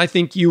guest. And I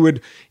think you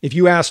would, if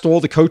you asked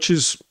all the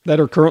coaches that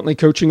are currently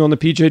coaching on the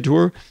PGA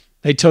Tour,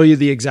 they'd tell you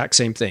the exact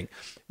same thing.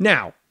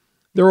 Now,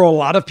 there are a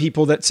lot of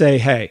people that say,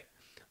 hey,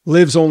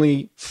 Liv's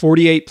only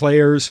 48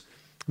 players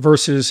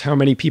versus how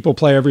many people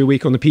play every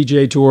week on the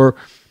PGA Tour.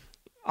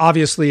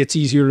 obviously it's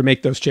easier to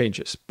make those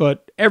changes.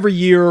 But every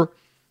year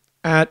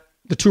at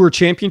the Tour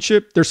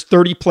Championship, there's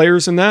 30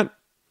 players in that.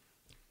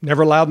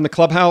 Never allowed in the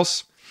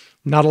clubhouse,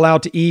 not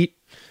allowed to eat,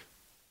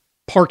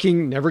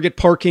 parking, never get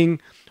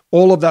parking,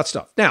 all of that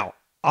stuff. Now,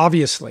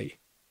 obviously,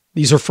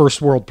 these are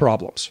first world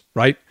problems,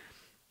 right?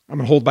 I'm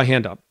going to hold my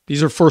hand up.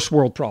 These are first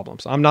world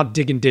problems. I'm not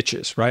digging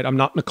ditches, right? I'm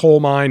not in a coal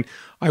mine.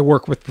 I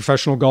work with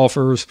professional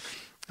golfers.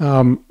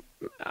 I'm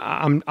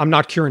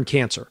not curing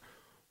cancer.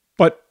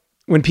 But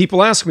when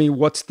people ask me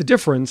what's the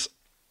difference,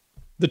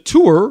 the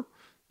Tour,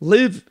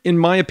 LIV, in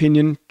my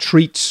opinion,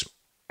 treats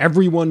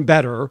everyone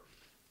better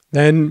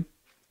than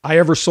I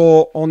ever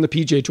saw on the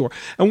PGA Tour.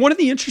 And one of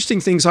the interesting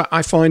things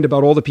I find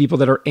about all the people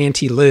that are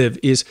anti-LIV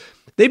is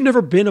they've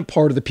never been a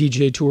part of the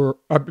PGA Tour,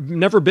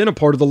 never been a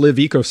part of the LIV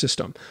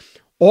ecosystem.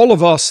 All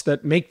of us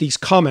that make these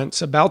comments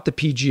about the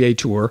PGA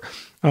Tour,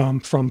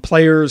 from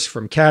players,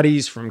 from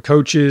caddies, from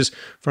coaches,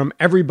 from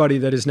everybody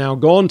that has now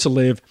gone to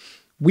LIV,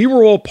 we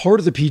were all part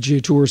of the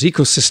PGA Tour's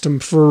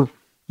ecosystem for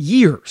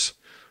years,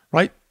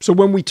 right? So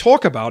when we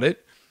talk about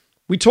it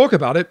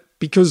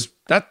because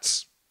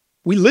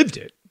we lived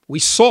it. We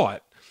saw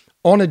it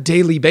on a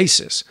daily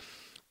basis.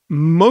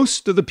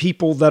 Most of the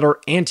people that are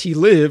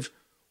anti-LIV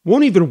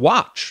won't even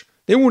watch.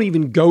 They won't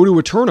even go to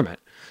a tournament.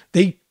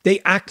 They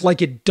act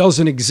like it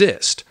doesn't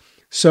exist.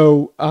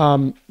 So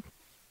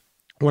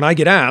when I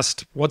get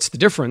asked, what's the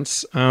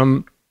difference?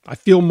 I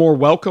feel more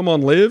welcome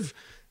on LIV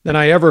than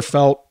I ever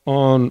felt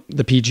on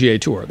the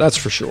PGA Tour. That's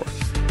for sure.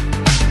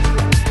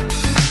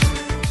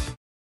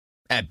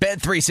 At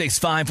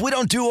Bet365, we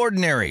don't do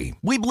ordinary.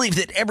 We believe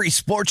that every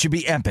sport should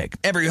be epic.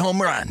 Every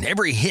home run,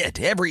 every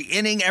hit, every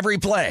inning, every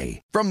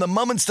play. From the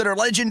moments that are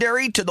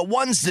legendary to the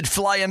ones that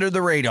fly under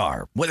the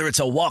radar. Whether it's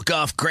a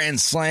walk-off grand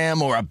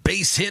slam or a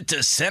base hit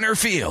to center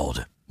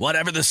field.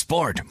 Whatever the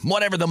sport,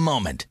 whatever the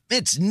moment.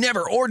 It's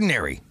never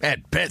ordinary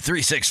at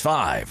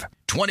Bet365.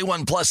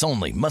 21 plus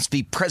only. Must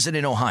be present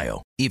in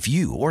Ohio. If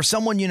you or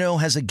someone you know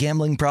has a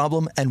gambling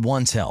problem and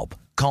wants help,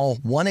 call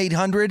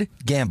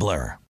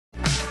 1-800-GAMBLER.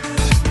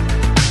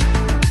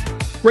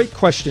 Great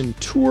question.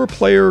 Tour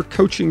player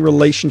coaching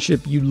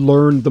relationship you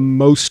learned the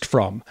most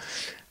from.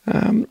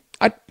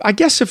 I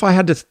guess if I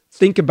had to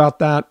think about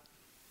that,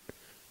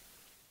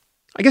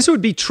 I guess it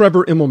would be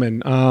Trevor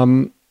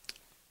Immelman.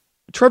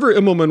 Trevor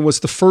Immelman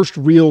was the first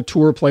real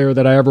tour player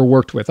that I ever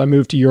worked with. I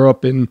moved to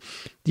Europe in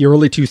the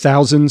early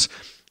 2000s.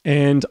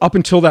 And up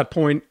until that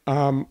point,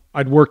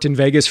 I'd worked in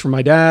Vegas for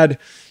my dad.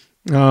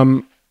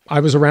 I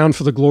was around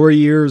for the glory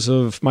years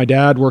of my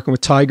dad working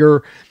with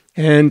Tiger.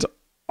 And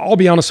I'll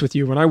be honest with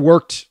you, when I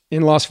worked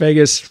in Las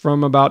Vegas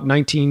from about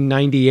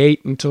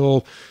 1998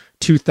 until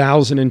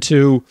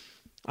 2002,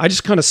 I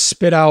just kind of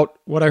spit out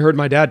what I heard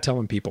my dad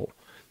telling people.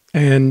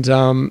 And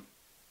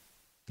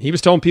he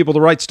was telling people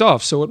the right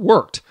stuff, so it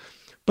worked.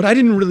 But I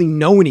didn't really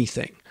know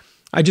anything.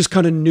 I just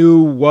kind of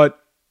knew what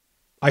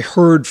I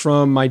heard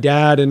from my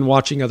dad and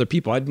watching other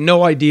people. I had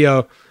no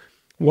idea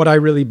what I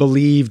really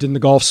believed in the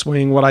golf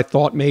swing, what I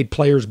thought made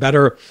players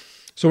better.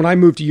 So when I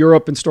moved to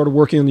Europe and started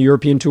working on the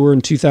European Tour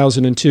in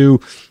 2002,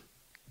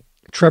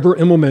 Trevor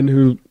Immelman,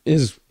 who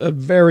is a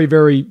very,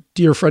 very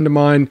dear friend of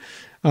mine,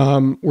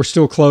 we're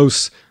still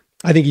close.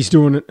 I think he's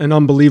doing an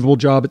unbelievable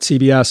job at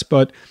CBS,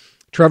 but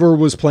Trevor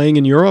was playing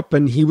in Europe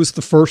and he was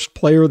the first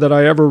player that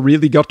I ever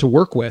really got to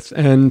work with.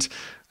 And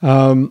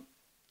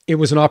it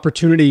was an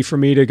opportunity for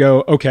me to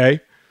go,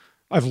 okay,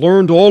 I've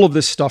learned all of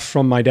this stuff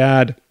from my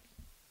dad.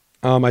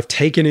 I've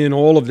taken in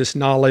all of this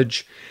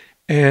knowledge,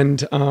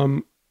 and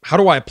how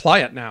do I apply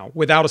it now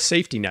without a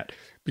safety net?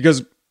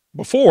 Because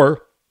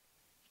before,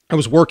 I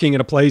was working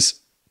at a place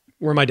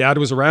where my dad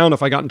was around.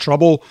 If I got in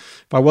trouble,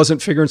 if I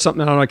wasn't figuring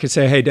something out, I could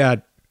say, hey,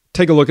 Dad,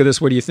 take a look at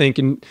this. What do you think?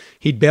 And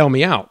he'd bail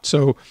me out.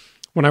 So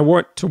when I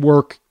went to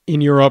work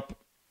in Europe,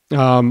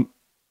 I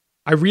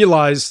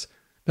realized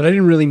that I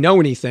didn't really know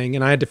anything,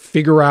 and I had to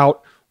figure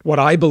out what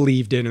I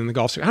believed in the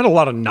golf swing. I had a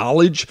lot of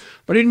knowledge,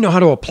 but I didn't know how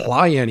to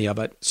apply any of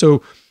it.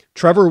 So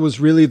Trevor was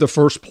really the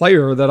first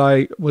player that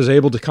I was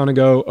able to kind of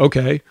go,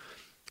 okay,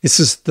 this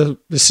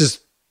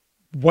is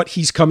what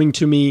he's coming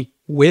to me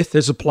with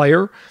as a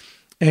player.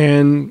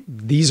 And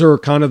these are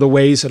kind of the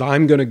ways that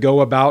I'm going to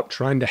go about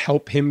trying to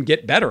help him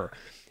get better.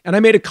 And I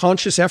made a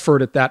conscious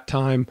effort at that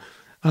time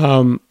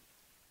to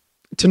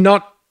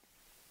not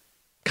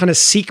kind of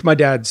seek my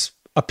dad's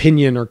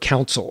opinion or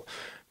counsel,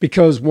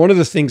 because one of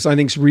the things I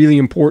think is really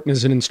important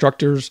as an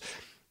instructor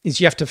is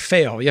you have to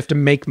fail. You have to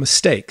make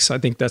mistakes. I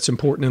think that's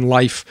important in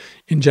life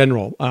in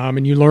general.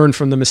 And you learn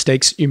from the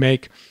mistakes you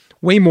make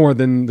way more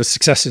than the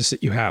successes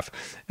that you have.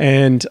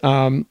 And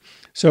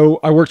so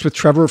I worked with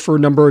Trevor for a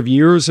number of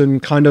years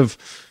and kind of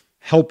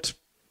helped,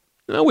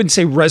 I wouldn't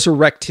say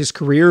resurrect his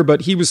career,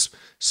 but he was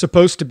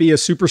supposed to be a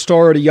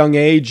superstar at a young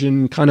age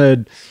and kind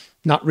of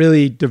not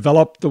really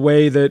develop the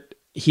way that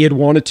he had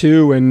wanted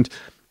to. And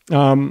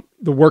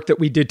the work that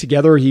we did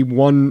together, he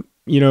won,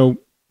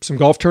 some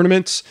golf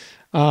tournaments.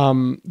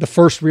 The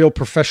first real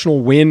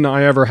professional win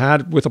I ever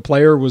had with a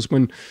player was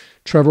when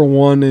Trevor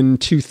won in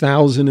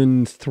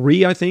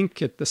 2003, I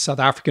think, at the South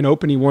African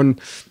Open. He won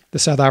the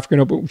South African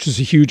Open, which was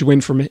a huge win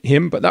for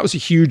him, but that was a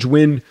huge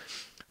win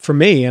for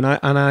me. And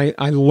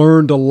I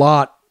learned a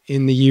lot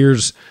in the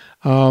years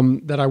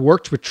that I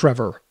worked with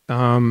Trevor.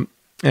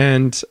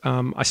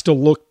 I still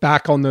look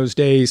back on those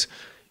days,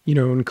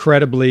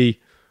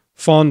 incredibly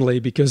fondly,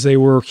 because they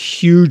were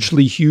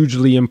hugely,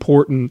 hugely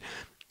important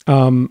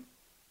in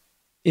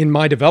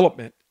my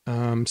development.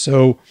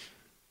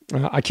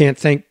 I can't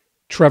thank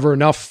Trevor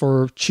enough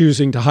for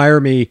choosing to hire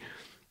me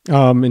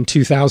in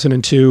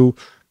 2002,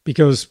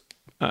 because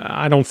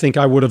I don't think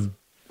I would have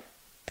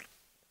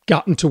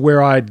gotten to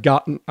where I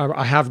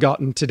have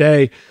gotten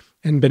today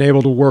and been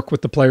able to work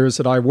with the players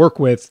that I work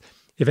with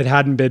if it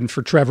hadn't been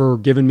for Trevor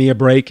giving me a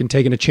break and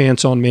taking a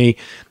chance on me.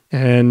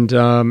 And,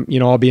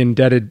 I'll be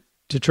indebted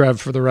to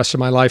Trev for the rest of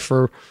my life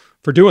for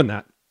doing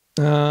that.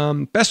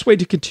 Best way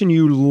to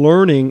continue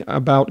learning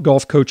about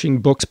golf coaching,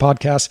 books,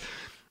 podcasts.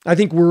 I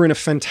think we're in a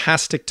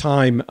fantastic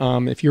time.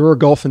 If you're a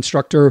golf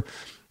instructor,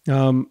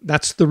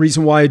 that's the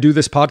reason why I do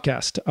this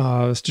podcast,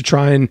 is to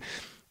try and,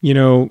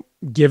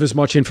 give as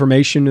much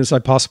information as I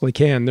possibly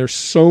can. There's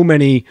so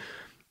many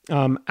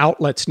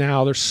outlets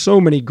now. There's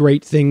so many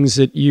great things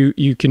that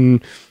you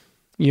can,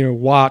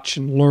 watch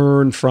and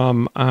learn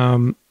from.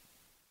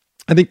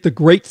 I think the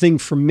great thing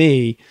for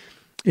me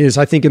is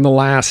I think in the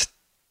last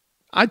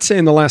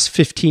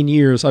 15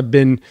 years, I've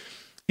been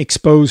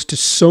exposed to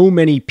so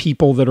many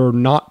people that are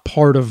not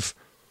part of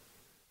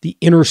the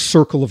inner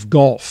circle of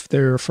golf.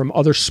 They're from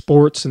other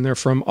sports and they're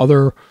from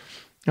other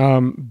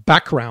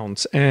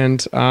backgrounds.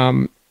 And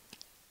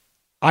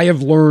I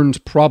have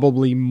learned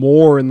probably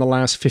more in the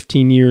last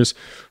 15 years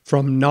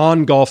from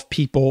non-golf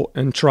people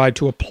and tried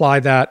to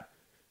apply that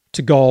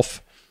to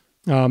golf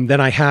than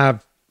I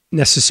have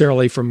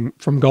necessarily from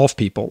golf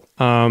people.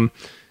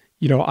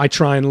 I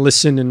try and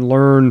listen and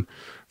learn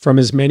from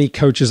as many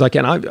coaches as I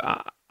can.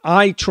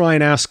 I try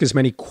and ask as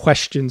many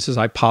questions as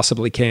I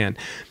possibly can.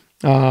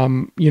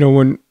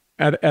 When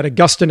at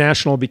Augusta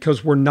National,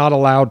 because we're not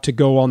allowed to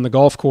go on the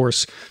golf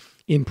course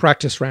in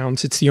practice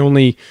rounds, it's the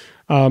only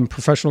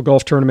professional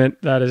golf tournament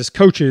that is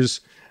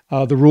coaches.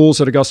 The rules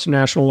at Augusta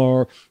National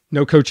are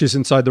no coaches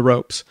inside the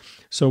ropes.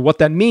 So what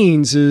that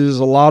means is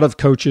a lot of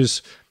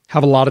coaches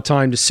have a lot of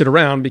time to sit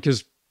around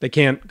because they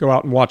can't go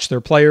out and watch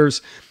their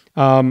players.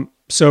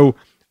 So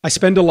I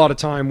spend a lot of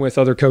time with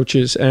other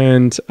coaches,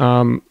 and,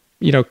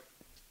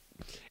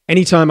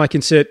 anytime I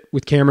can sit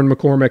with Cameron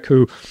McCormick,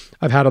 who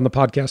I've had on the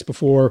podcast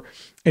before,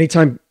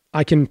 anytime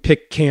I can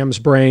pick Cam's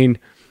brain,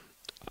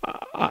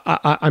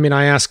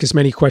 I ask as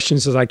many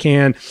questions as I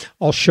can.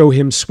 I'll show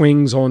him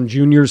swings on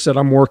juniors that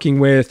I'm working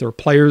with or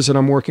players that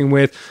I'm working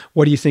with.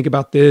 What do you think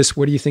about this?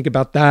 What do you think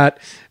about that?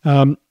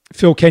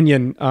 Phil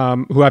Kenyon,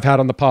 who I've had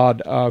on the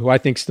pod, who I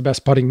think is the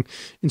best putting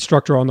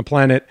instructor on the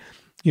planet.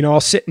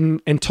 I'll sit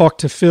and talk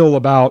to Phil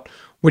about,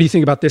 what do you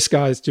think about this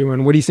guy's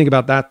doing? What do you think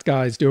about that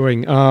guy's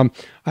doing? I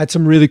had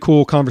some really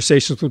cool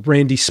conversations with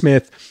Randy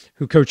Smith,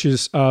 who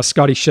coaches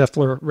Scotty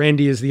Scheffler.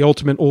 Randy is the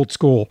ultimate old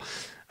school.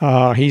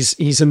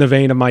 He's in the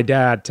vein of my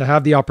dad. To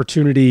have the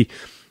opportunity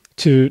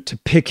to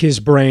pick his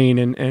brain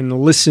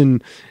and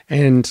listen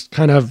and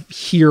kind of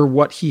hear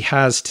what he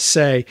has to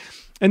say.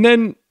 And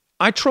then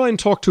I try and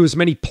talk to as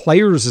many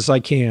players as I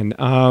can.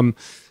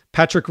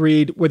 Patrick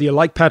Reed, whether you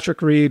like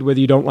Patrick Reed, whether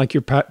you don't like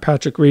your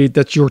Patrick Reed,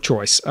 that's your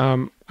choice.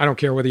 I don't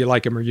care whether you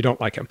like him or you don't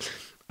like him.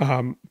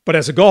 But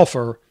as a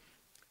golfer,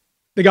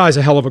 the guy's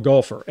a hell of a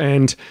golfer.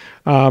 And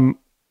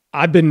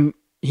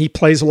he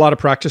plays a lot of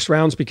practice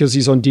rounds because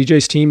he's on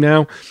DJ's team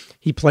now.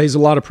 He plays a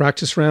lot of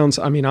practice rounds.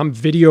 I'm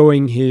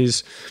videoing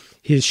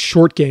his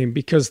short game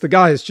because the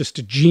guy is just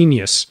a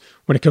genius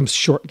when it comes to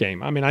short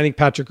game. I think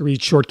Patrick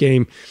Reed's short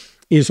game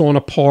is on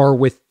a par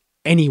with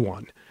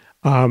anyone.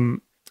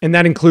 And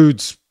that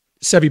includes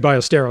Seve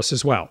Ballesteros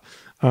as well.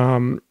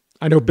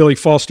 I know Billy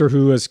Foster,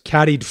 who has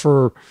caddied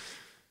for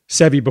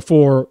Seve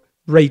before,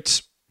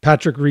 rates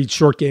Patrick Reed's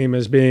short game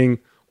as being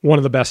one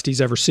of the best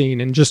he's ever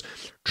seen, and just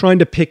trying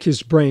to pick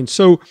his brain.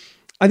 So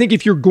I think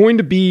if you're going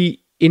to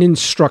be in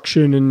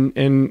instruction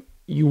and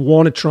you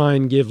want to try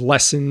and give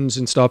lessons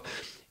and stuff,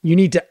 you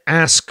need to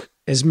ask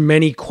as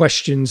many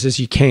questions as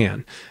you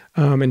can,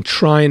 and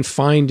try and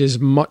find as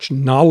much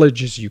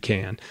knowledge as you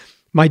can.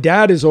 My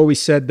dad has always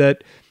said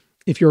that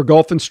if you're a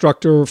golf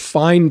instructor,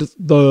 find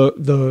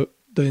the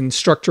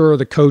instructor or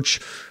the coach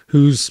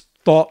whose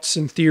thoughts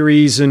and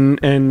theories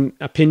and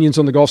opinions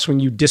on the golf swing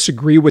you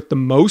disagree with the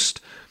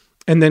most,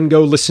 and then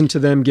go listen to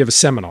them give a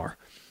seminar.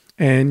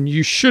 And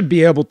you should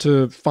be able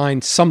to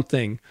find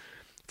something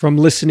from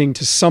listening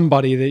to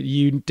somebody that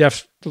you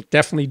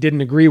definitely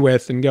didn't agree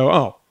with and go,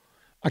 oh,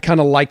 I kind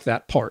of like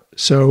that part.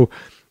 So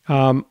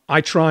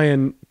I try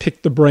and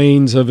pick the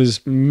brains of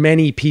as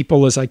many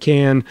people as I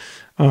can,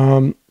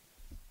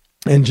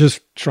 and just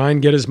try and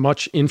get as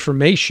much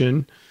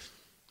information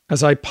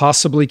as I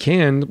possibly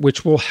can,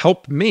 which will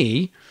help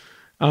me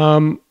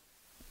become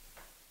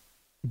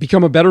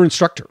a better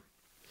instructor.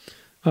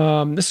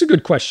 This is a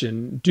good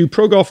question. Do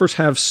pro golfers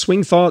have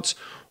swing thoughts,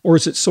 or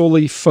is it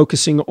solely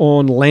focusing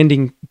on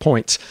landing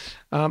points?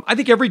 I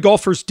think every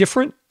golfer is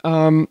different.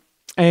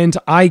 And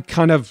I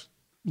kind of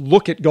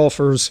look at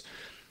golfers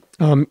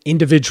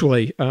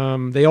individually.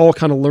 They all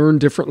kind of learn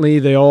differently.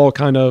 They all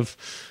kind of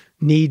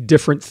need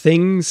different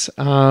things.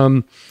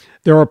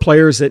 There are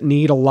players that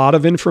need a lot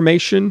of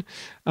information.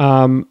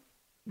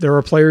 There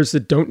are players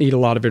that don't need a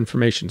lot of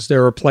information.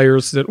 There are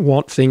players that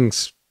want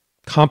things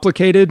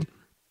complicated,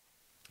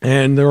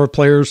 and there are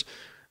players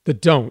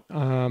that don't.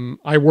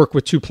 I work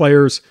with 2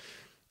 players,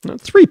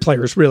 3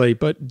 players really,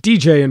 but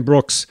DJ and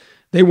Brooks,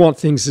 they want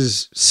things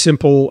as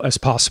simple as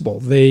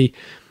possible.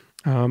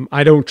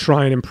 I don't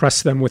try and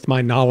impress them with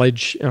my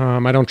knowledge.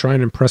 I don't try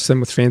and impress them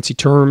with fancy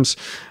terms.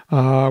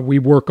 We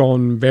work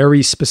on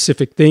very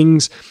specific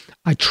things.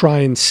 I try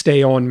and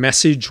stay on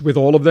message with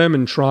all of them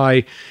and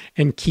try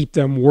and keep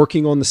them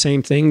working on the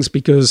same things,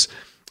 because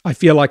I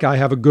feel like I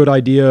have a good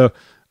idea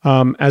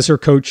as their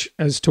coach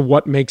as to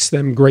what makes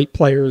them great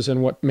players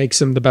and what makes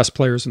them the best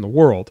players in the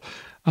world.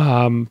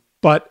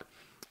 But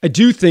I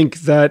do think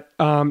that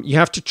you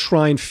have to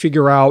try and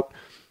figure out,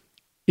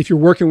 if you're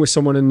working with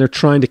someone and they're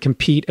trying to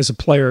compete as a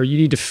player, you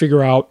need to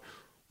figure out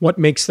what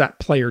makes that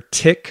player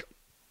tick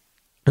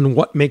and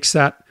what makes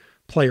that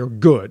player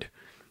good,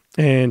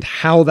 and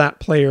how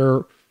that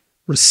player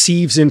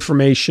receives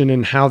information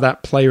and how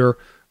that player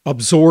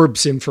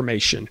absorbs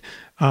information,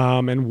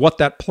 and what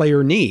that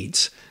player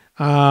needs.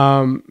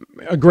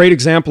 A great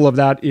example of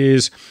that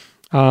is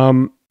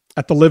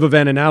at the Live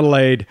event in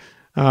Adelaide,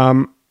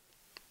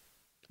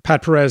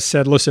 Pat Perez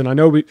said, listen, I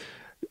know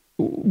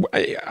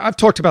I've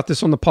talked about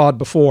this on the pod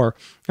before.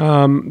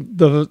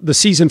 The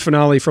season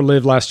finale for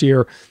Live last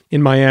year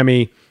in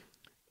Miami,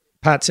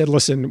 Pat said,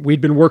 listen, we'd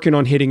been working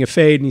on hitting a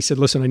fade, and he said,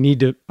 listen,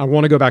 I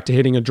want to go back to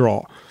hitting a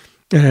draw.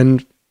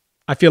 And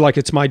I feel like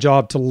it's my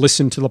job to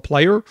listen to the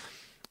player.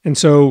 And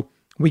so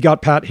we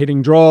got Pat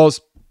hitting draws.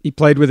 He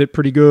played with it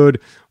pretty good.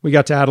 We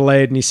got to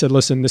Adelaide, and he said,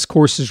 listen, this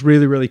course is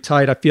really, really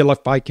tight. I feel like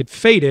if I could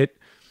fade it,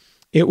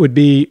 it would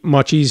be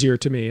much easier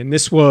to me. And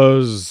this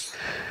was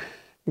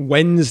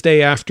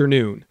Wednesday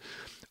afternoon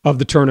of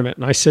the tournament.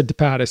 And I said to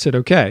Pat, I said,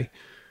 okay,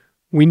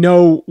 we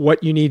know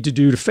what you need to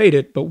do to fade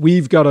it, but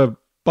we've got to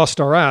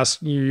bust our ass.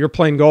 You're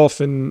playing golf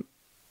in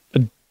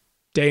a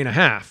day and a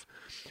half.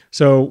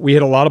 So we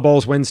hit a lot of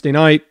balls Wednesday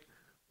night.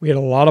 We hit a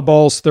lot of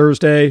balls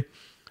Thursday.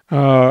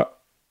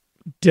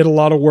 Did a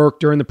lot of work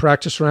during the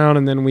practice round,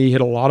 and then we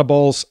hit a lot of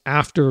balls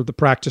after the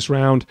practice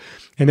round,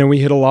 and then we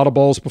hit a lot of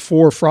balls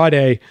before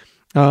Friday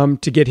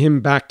to get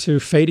him back to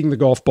fading the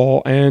golf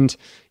ball. And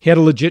he had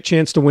a legit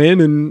chance to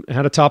win and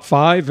had a top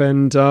 5,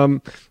 and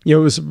it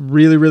was a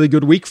really, really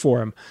good week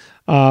for him.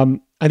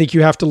 I think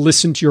you have to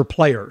listen to your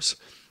players.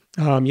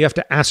 You have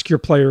to ask your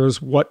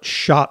players what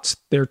shots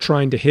they're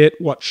trying to hit,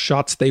 what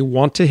shots they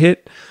want to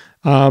hit.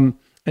 And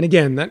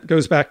again, that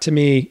goes back to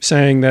me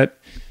saying that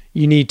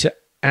you need to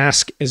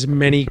ask as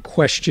many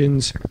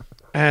questions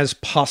as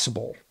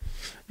possible.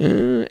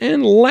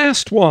 And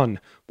last one,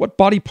 what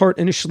body part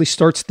initially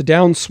starts the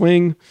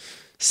downswing?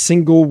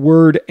 Single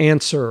word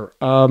answer.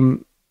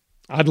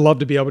 I'd love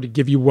to be able to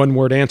give you one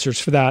word answers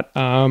for that.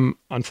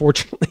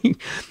 Unfortunately,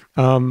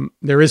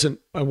 there isn't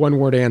a one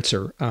word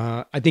answer.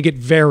 I think it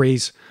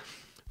varies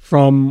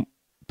from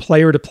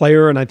player to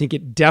player, and I think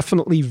it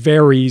definitely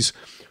varies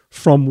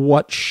from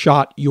what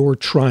shot you're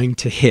trying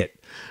to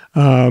hit.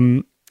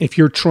 If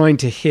you're trying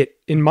to hit,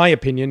 in my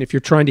opinion, if you're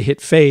trying to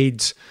hit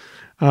fades,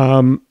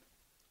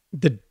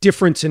 the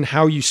difference in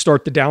how you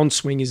start the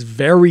downswing is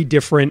very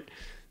different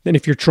than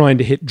if you're trying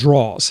to hit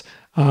draws.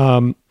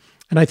 And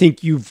I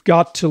think you've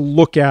got to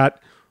look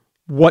at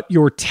what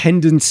your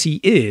tendency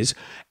is.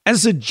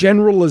 As a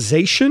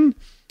generalization,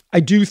 I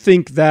do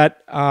think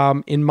that,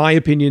 in my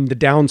opinion, the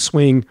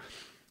downswing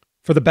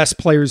for the best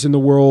players in the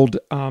world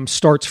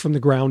starts from the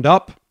ground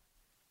up.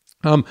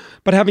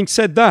 But having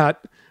said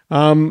that,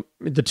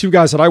 the 2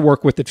 guys that I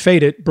work with that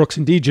fade it, Brooks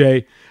and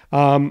DJ,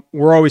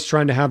 we're always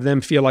trying to have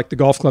them feel like the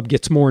golf club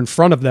gets more in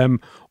front of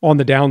them on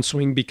the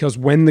downswing, because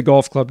when the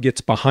golf club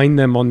gets behind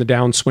them on the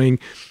downswing,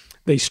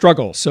 they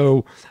struggle.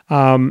 So,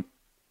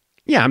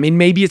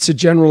 maybe it's a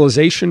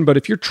generalization, but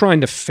if you're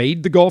trying to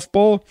fade the golf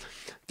ball,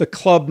 the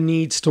club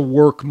needs to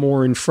work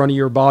more in front of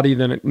your body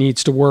than it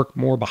needs to work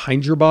more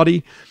behind your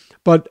body.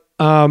 But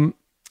I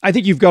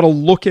think you've got to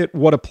look at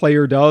what a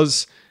player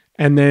does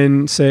and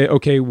then say,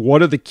 okay,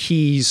 what are the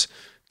keys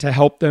to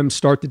help them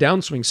start the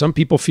downswing? Some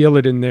people feel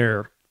it in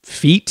their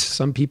feet.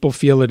 Some people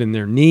feel it in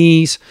their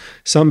knees.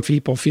 Some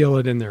people feel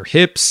it in their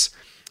hips.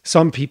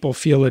 Some people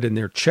feel it in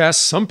their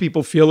chest. Some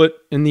people feel it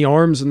in the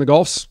arms and the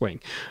golf swing.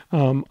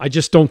 I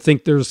just don't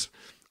think there's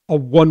a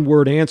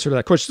one-word answer to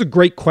that question. It's a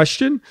great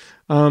question,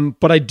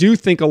 but I do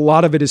think a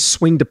lot of it is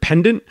swing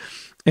dependent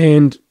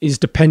and is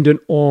dependent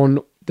on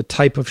the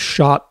type of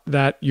shot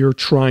that you're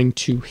trying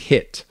to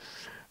hit.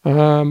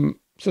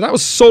 So that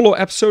was a solo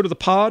episode of the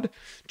pod.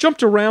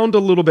 Jumped around a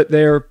little bit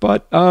there,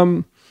 but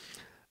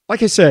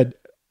like I said,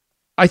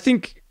 I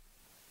think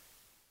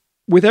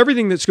with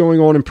everything that's going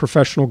on in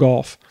professional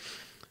golf,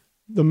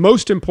 the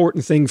most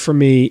important thing for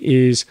me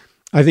is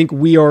I think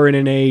we are in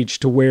an age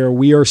to where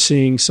we are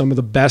seeing some of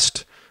the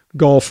best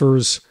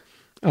golfers,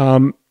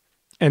 and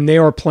they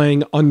are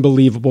playing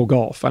unbelievable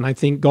golf. And I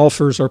think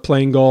golfers are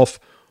playing golf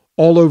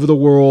all over the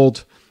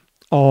world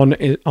on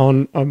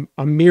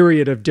a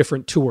myriad of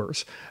different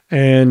tours.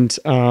 And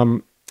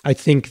I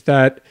think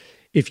that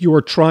if you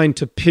are trying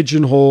to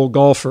pigeonhole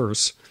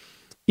golfers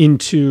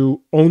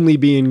into only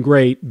being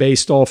great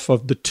based off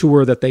of the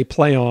tour that they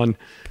play on,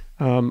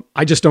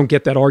 I just don't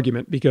get that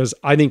argument, because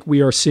I think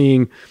we are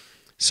seeing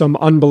some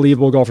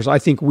unbelievable golfers. I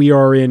think we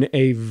are in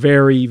a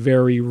very,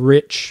 very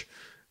rich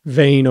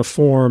vein of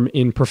form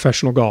in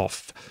professional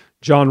golf.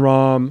 Jon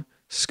Rahm,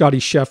 Scotty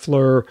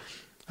Scheffler,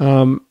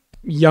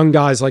 young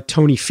guys like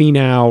Tony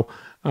Finau.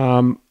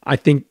 I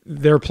think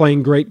they're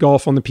playing great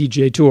golf on the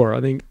PGA Tour.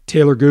 I think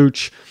Taylor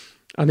Gooch,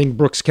 I think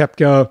Brooks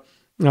Koepka,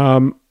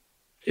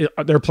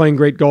 they're playing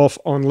great golf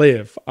on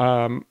LIV.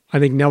 I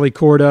think Nelly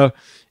Korda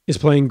is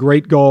playing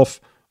great golf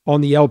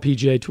on the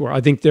LPGA Tour.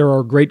 I think there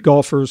are great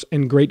golfers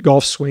and great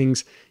golf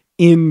swings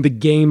in the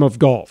game of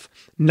golf,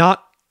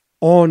 not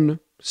on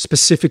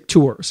specific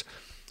tours.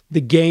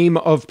 The game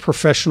of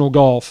professional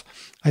golf,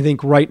 I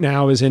think right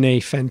now is in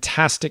a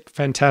fantastic,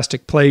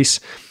 fantastic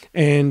place.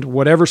 And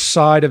whatever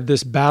side of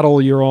this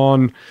battle you're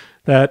on,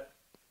 that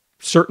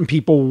certain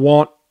people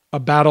want a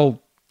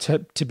battle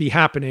to be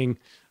happening,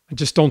 I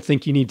just don't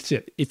think you need to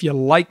sit. If you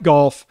like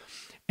golf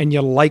and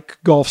you like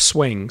golf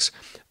swings,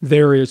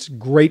 there is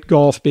great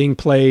golf being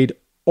played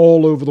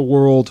all over the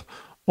world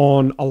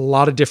on a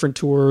lot of different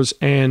tours.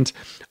 And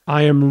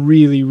I am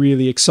really,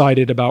 really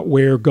excited about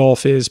where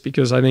golf is,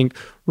 because I think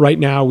right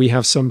now we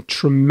have some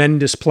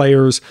tremendous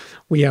players.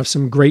 We have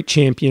some great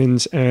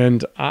champions,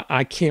 and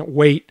I can't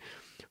wait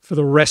for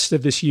the rest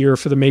of this year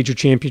for the major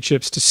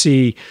championships to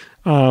see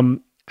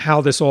how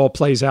this all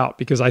plays out,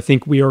 because I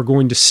think we are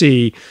going to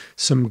see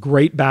some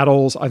great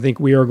battles. I think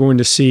we are going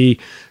to see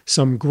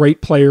some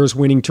great players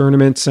winning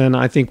tournaments, and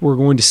I think we're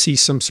going to see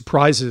some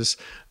surprises,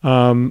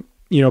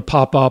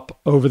 pop up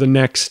over the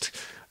next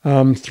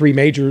 3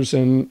 majors.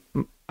 And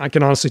I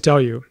can honestly tell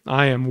you,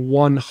 I am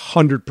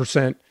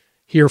 100%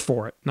 here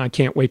for it, and I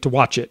can't wait to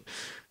watch it.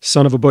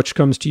 Son of a Butch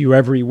comes to you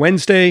every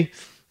Wednesday.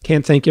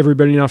 Can't thank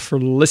everybody enough for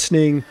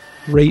listening.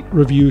 Rate,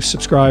 review,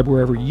 subscribe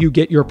wherever you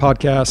get your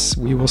podcasts.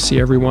 We will see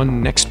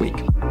everyone next week.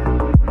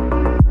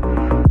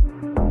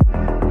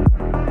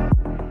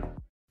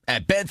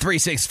 At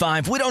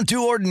Bet365, we don't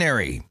do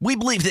ordinary. We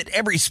believe that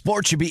every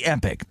sport should be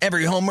epic.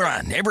 Every home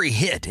run, every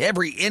hit,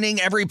 every inning,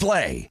 every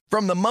play.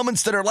 From the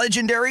moments that are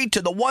legendary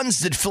to the ones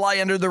that fly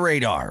under the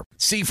radar.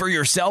 See for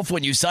yourself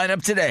when you sign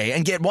up today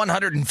and get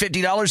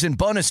 $150 in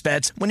bonus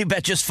bets when you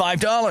bet just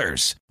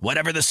 $5.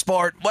 Whatever the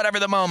sport, whatever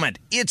the moment,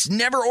 it's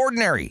never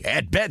ordinary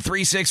at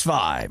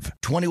Bet365.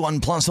 21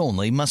 plus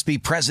only. Must be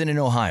present in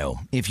Ohio.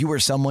 If you or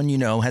someone you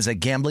know has a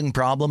gambling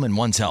problem and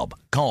wants help,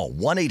 call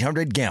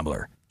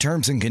 1-800-GAMBLER.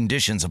 Terms and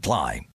conditions apply.